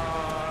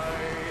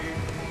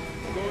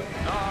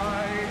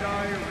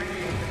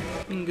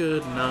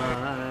 Good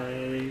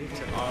night.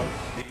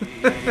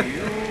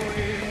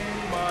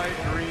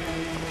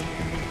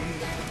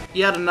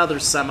 Yet another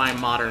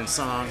semi-modern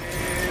song.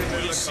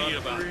 We'll see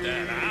about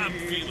that. I'm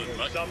feeling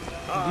lucky.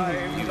 I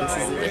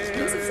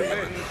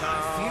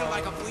feel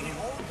like I've waited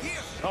all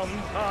year.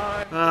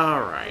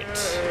 Alright.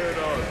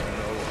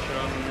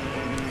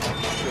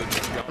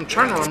 I'm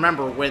trying to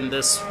remember when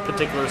this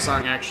particular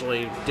song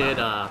actually did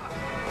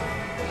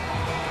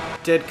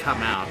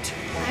come out.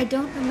 I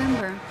don't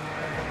remember.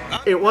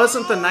 It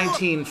wasn't the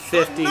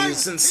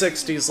 1950s and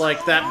 60s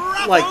like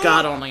that, like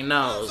God only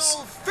knows.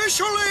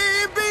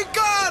 Officially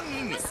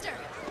begun! Mister!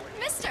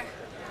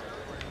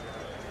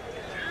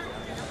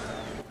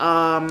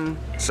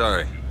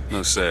 Sorry,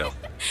 no sale.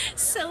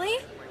 Silly.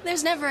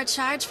 There's never a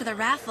charge for the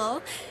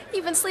raffle.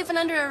 You've been sleeping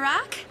under a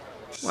rock?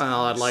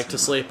 Well, I'd like to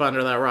sleep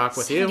under that rock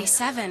with you.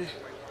 77.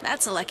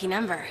 That's a lucky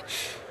number.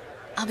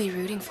 I'll be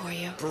rooting for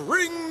you.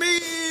 Bring me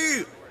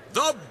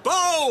the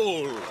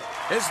bowl!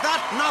 Is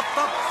that not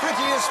the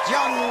prettiest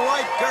young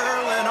white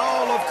girl in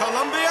all of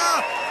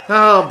Columbia?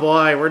 Oh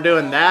boy, we're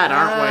doing that,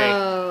 aren't we?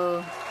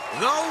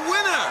 The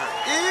winner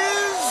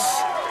is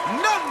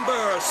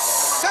number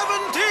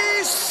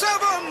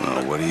 77!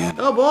 Oh, what do you...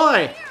 Oh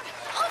boy!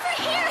 Over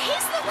here,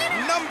 he's the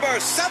winner! Number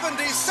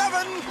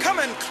 77, come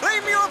and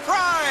claim your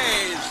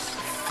prize!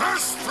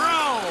 First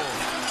row!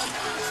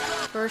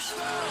 First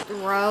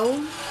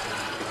row?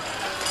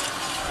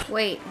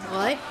 Wait,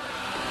 what?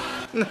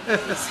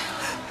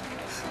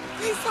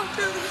 Please don't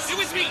do this. It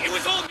was me. It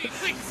was all me.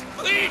 Please.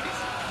 Please.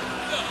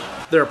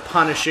 They're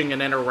punishing an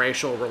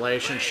interracial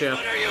relationship.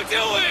 What are you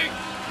doing?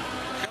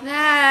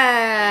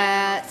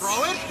 That's...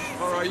 Throw it?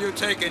 Or are you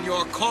taking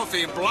your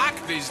coffee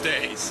black these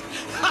days?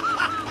 I'm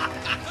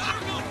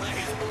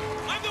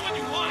the one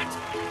you want.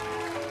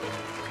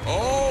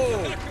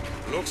 Oh,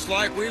 looks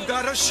like we've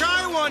got a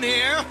shy one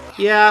here.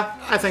 Yeah,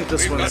 I think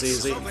this one's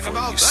easy. Something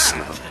about Son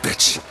that. of a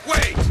bitch.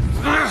 Wait!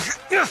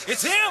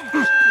 It's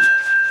him!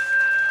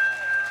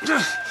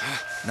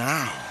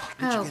 Now,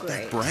 where'd you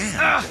get great.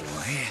 that brand,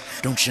 boy?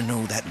 Don't you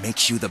know that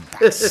makes you the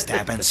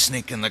backstabbing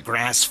snake in the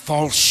grass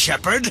false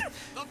shepherd?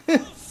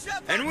 The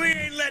And we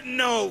ain't letting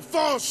no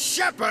false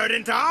shepherd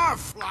into our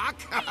flock.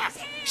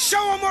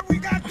 Show them what we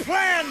got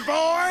planned,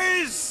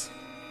 boys!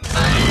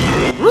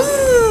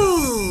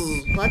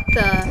 Woo! What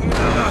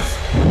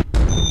the?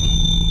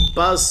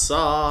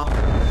 Buzzsaw.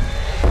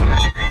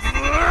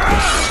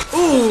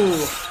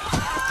 Ooh!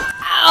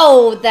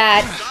 Ow!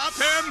 That Stop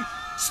him!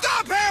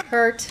 Stop him!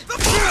 hurt. The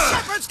false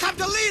shepherds come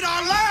to lead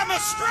our lamb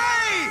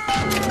astray!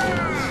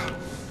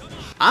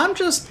 I'm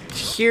just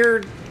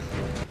here.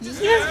 You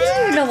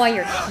don't even know why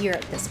you're here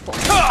at this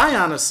point. I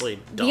honestly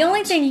don't. The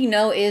only thing you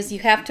know is you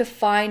have to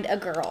find a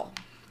girl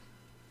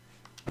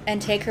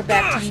and take her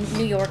back to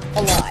New York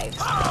alive.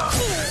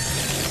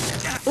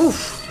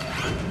 Oof.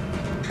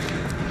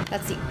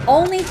 That's the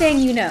only thing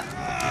you know.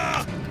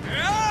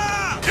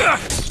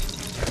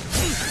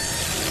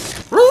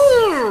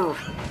 Woo!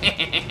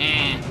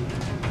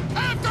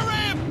 After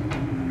him!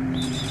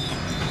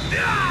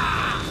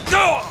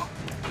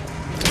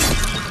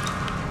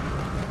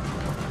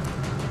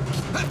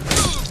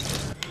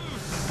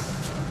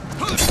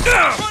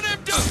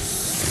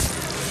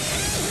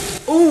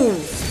 Ooh!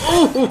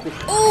 Ooh!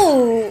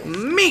 Ooh!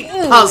 Meat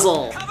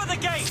puzzle! Cover the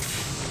gate.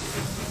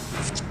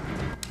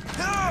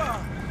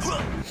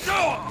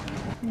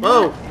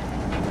 Whoa!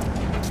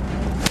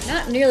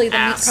 Not nearly the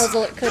Ass. meat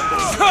puzzle it could be.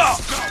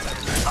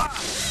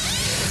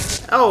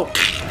 Oh!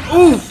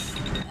 Ooh!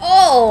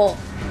 Oh!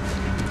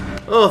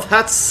 Oh,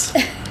 that's...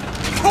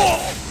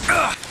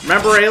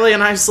 Remember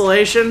Alien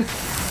Isolation?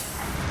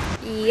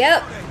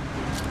 Yep.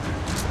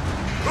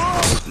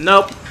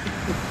 Nope.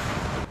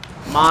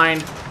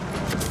 Mine.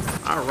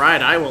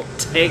 Alright, I will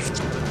take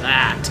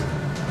that.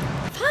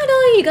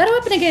 Finally, you got a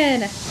weapon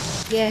again!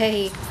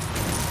 Yay.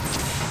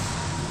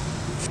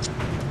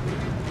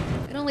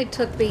 It only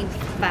took being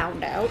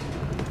found out.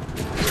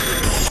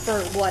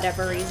 For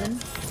whatever reason.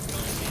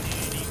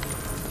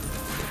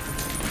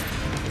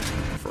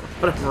 For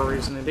whatever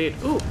reason, indeed.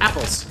 Ooh,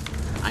 apples.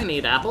 I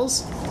need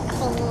apples.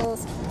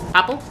 Apples.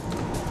 Apple?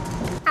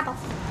 Apple.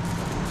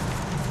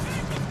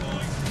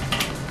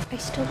 I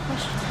still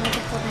question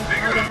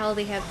how the hell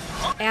they have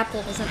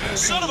apples and other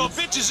Son of a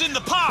things. bitch is in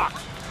the park.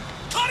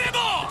 Cut him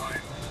off.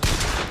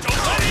 Don't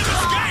let him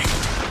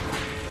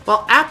escape.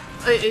 Well,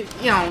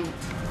 you know,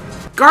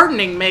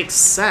 gardening makes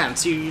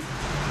sense. You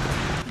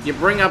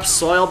bring up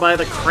soil by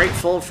the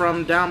crateful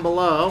from down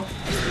below.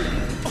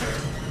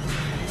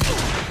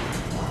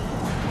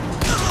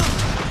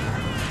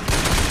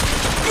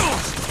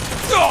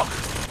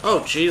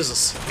 Oh,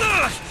 Jesus.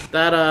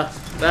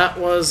 That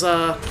was,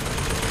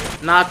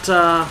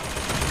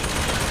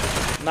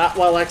 not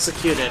well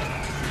executed.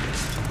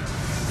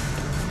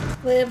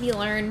 Live, you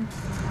learn.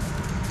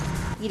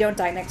 You don't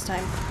die next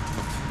time.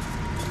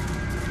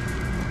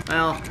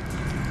 Well,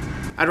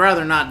 I'd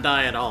rather not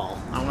die at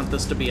all. I want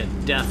this to be a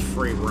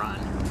death-free run.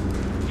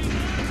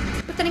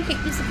 But then I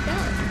can't use the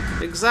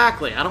bell.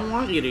 Exactly. I don't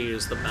want you to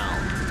use the bell.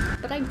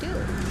 But I do.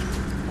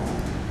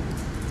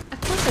 Of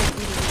course I want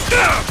you to use the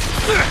bell.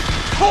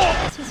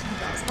 Let's use the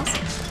bells.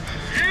 Awesome.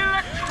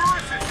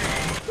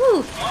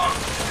 Woo!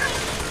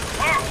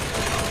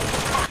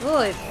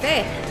 Boy,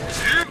 fair.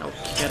 No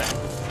kidding.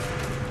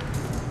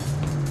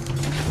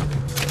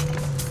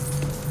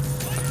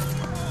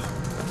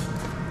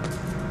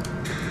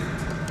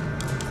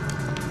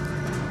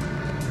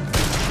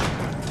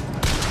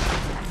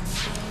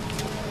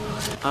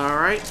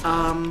 Alright,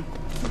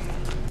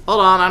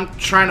 hold on, I'm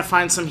trying to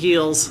find some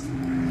heals.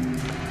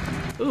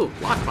 Ooh,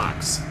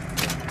 lockbox.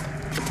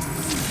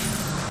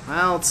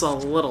 Well, it's a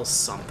little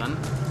something.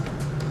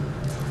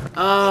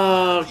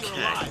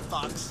 Okay.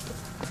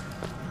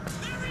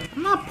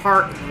 I'm not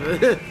part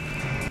of it.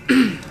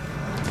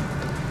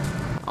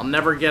 I'll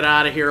never get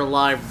out of here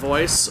alive,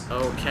 voice.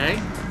 Okay.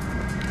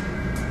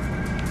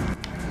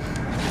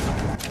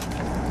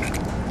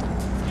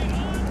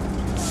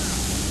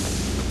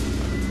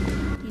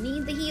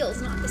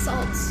 Not the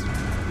salts.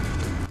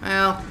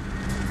 Well.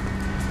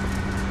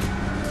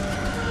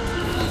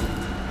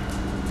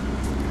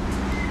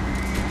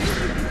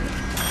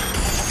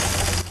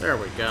 There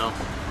we go.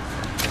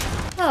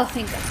 Oh,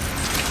 thank God.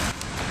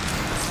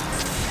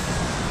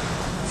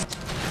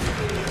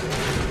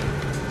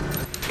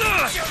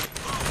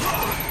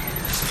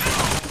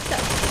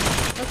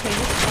 Okay,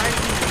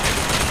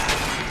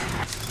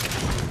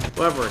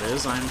 Whoever it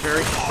is, I'm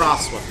very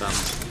cross with them.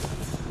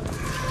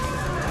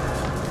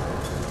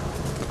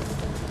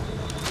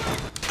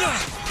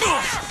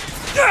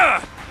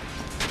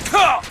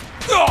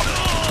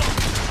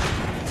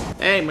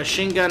 Hey,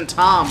 Machine Gun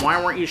Tom,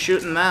 why weren't you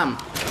shooting them?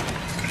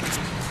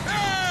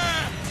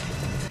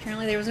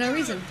 Apparently there was no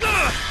reason.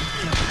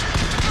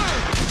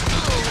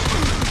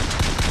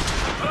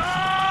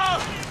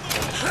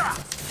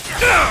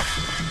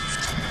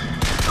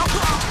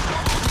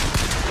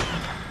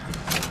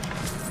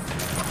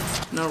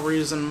 No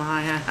reason,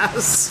 my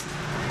ass.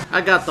 I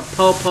got the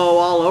po-po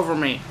all over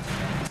me.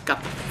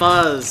 Got the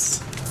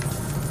fuzz.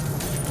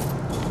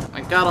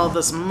 I got all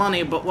this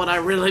money, but what I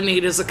really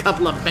need is a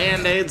couple of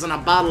Band-Aids and a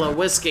bottle of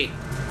whiskey.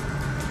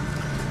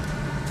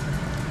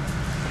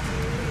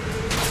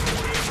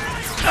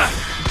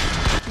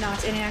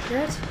 Not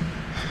inaccurate.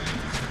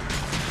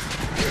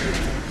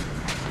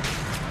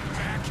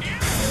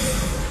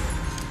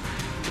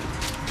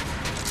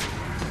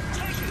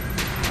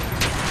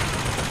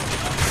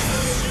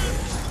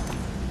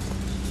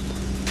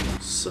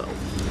 So.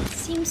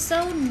 Seems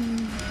so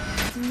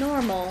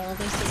normal, at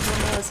least as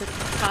normal as it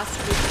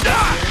possibly can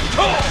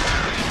be.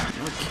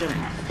 No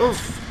kidding. Oof.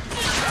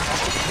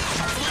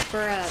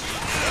 For a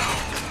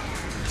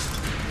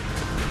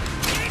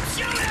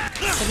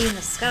city in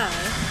the sky.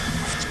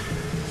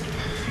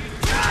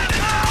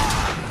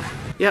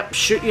 Yep,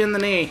 shoot you in the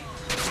knee.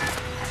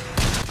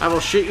 I will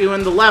shoot you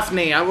in the left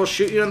knee. I will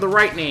shoot you in the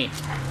right knee.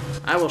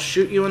 I will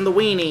shoot you in the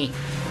weenie.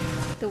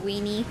 The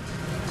weenie.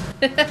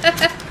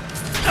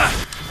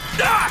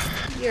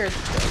 You're...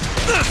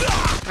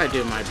 I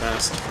do my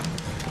best.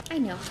 I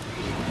know.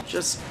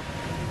 Just...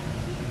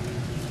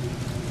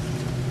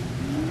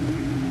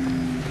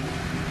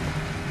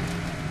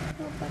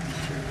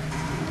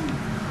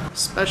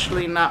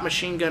 Especially not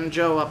Machine Gun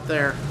Joe up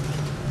there.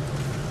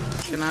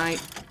 Good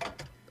night.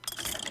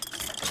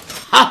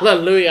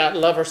 Hallelujah, I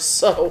love her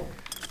so.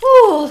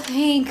 Ooh,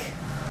 thank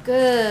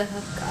good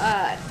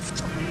God.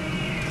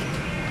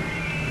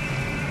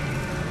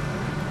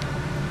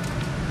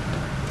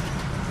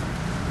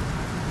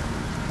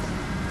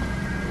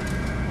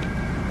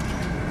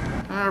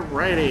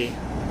 Alrighty.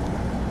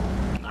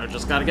 I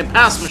just gotta get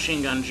past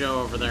Machine Gun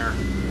Joe over there.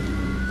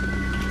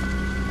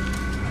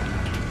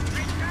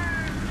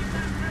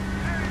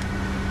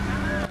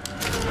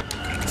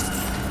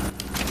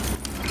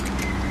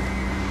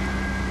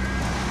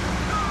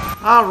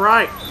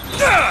 Alright.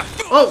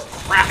 Oh,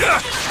 crap.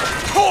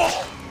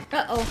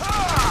 Uh-oh.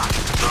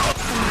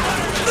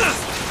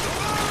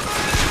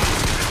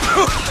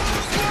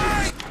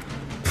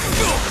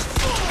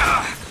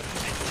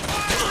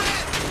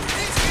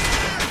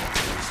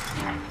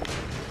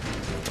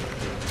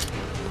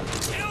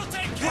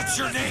 What's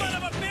your name?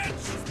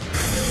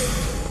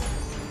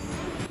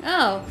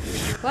 Oh.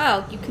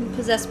 Wow, you can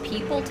possess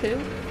people too?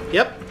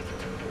 Yep.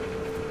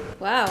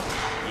 Wow.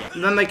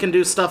 And then they can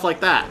do stuff like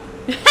that.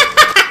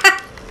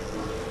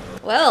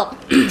 Well.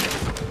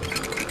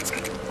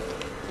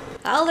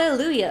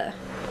 Hallelujah.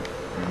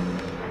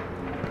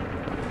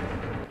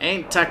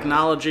 Ain't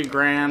technology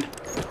grand?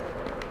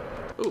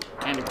 Ooh,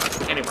 candy bar,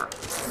 candy bar.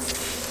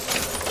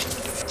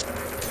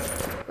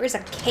 Where's a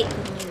cake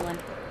with a new one?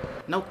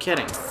 No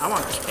kidding. I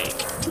want cake.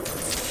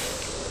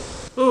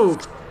 Ooh.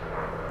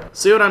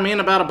 See what I mean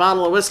about a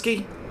bottle of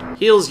whiskey?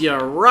 Heals you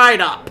right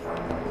up.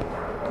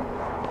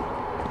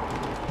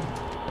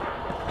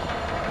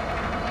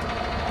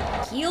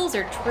 Heals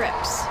or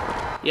trips?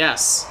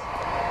 Yes.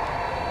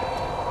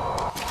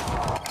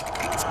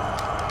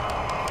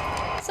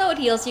 So it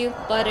heals you,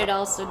 but it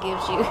also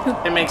gives you...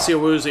 It makes you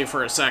woozy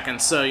for a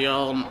second, so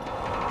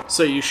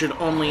you should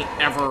only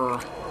ever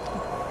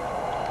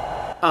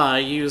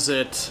use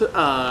it,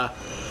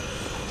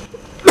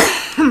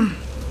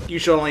 you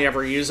should only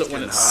ever use it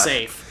when it's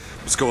safe.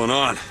 What's going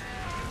on?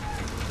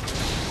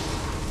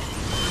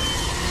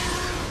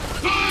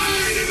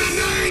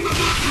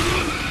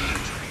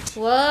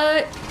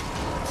 What?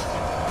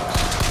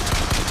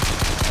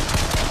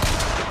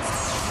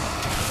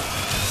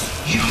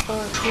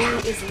 Or who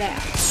is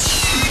that?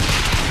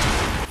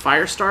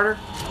 Firestarter?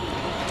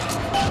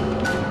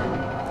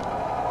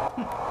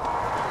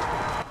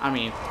 I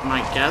mean,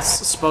 my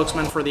guess,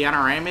 spokesman for the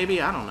NRA, maybe?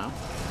 I don't know.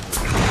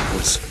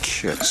 Let's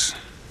kiss.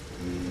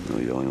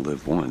 Well, you only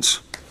live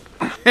once.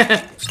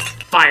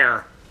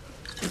 Fire!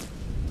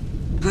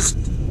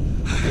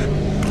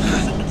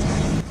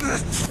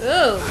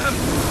 Ooh.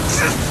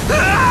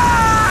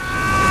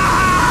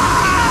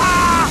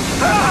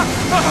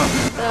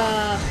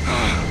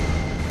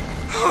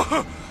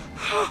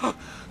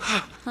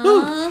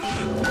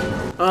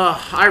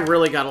 I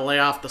really gotta lay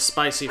off the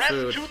spicy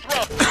food.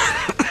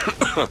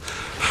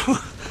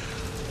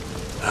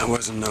 That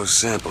wasn't no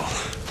sample.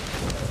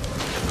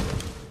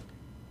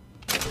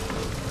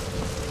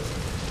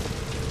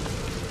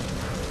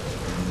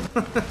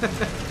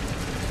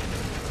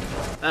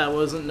 That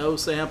wasn't no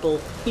sample.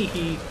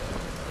 Hee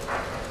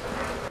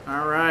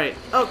Alright.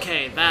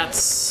 Okay,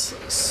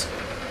 that's...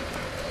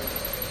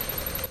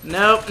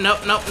 Nope,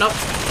 nope, nope, nope.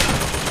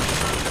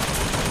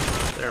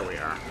 There we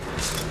are.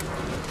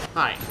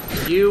 Hi.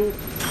 You...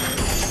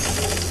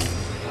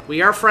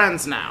 We are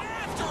friends now.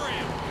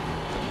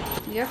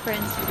 You're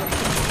friends.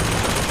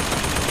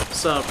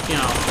 So, you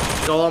know,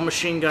 go all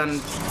machine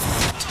gun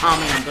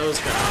Tommy and those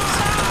guys.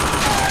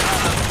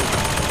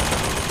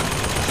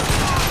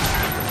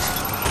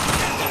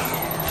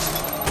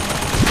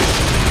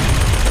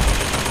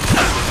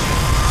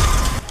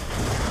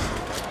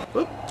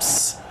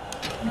 Whoops.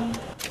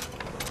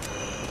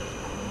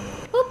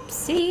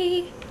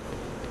 Oopsie.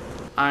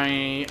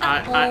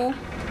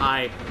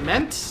 I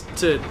meant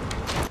to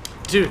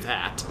do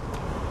that.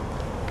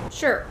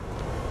 Sure.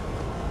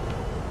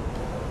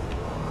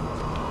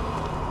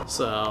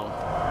 So.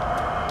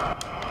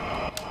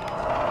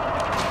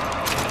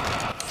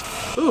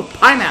 Ooh,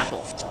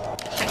 pineapple.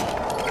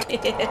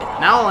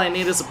 Now all I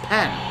need is a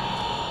pen.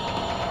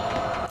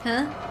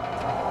 Huh?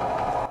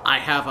 I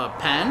have a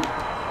pen,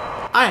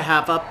 I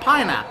have a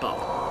pineapple.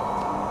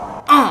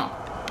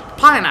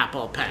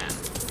 Pineapple pan.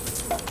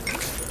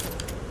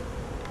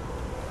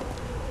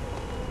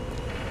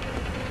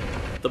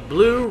 The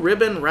Blue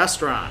Ribbon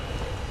Restaurant.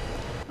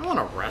 I want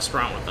a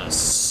restaurant with a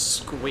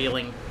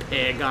squealing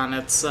pig on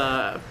its,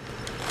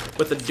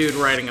 with a dude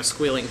riding a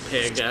squealing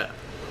pig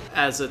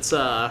as its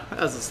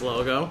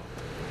logo.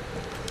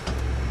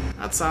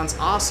 That sounds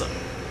awesome.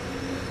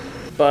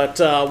 But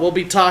we'll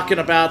be talking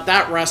about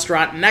that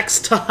restaurant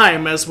next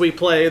time as we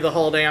play the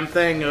whole damn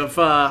thing of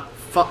not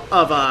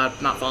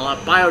Fallout,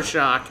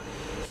 BioShock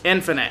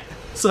Infinite.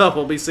 So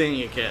we'll be seeing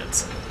you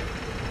kids.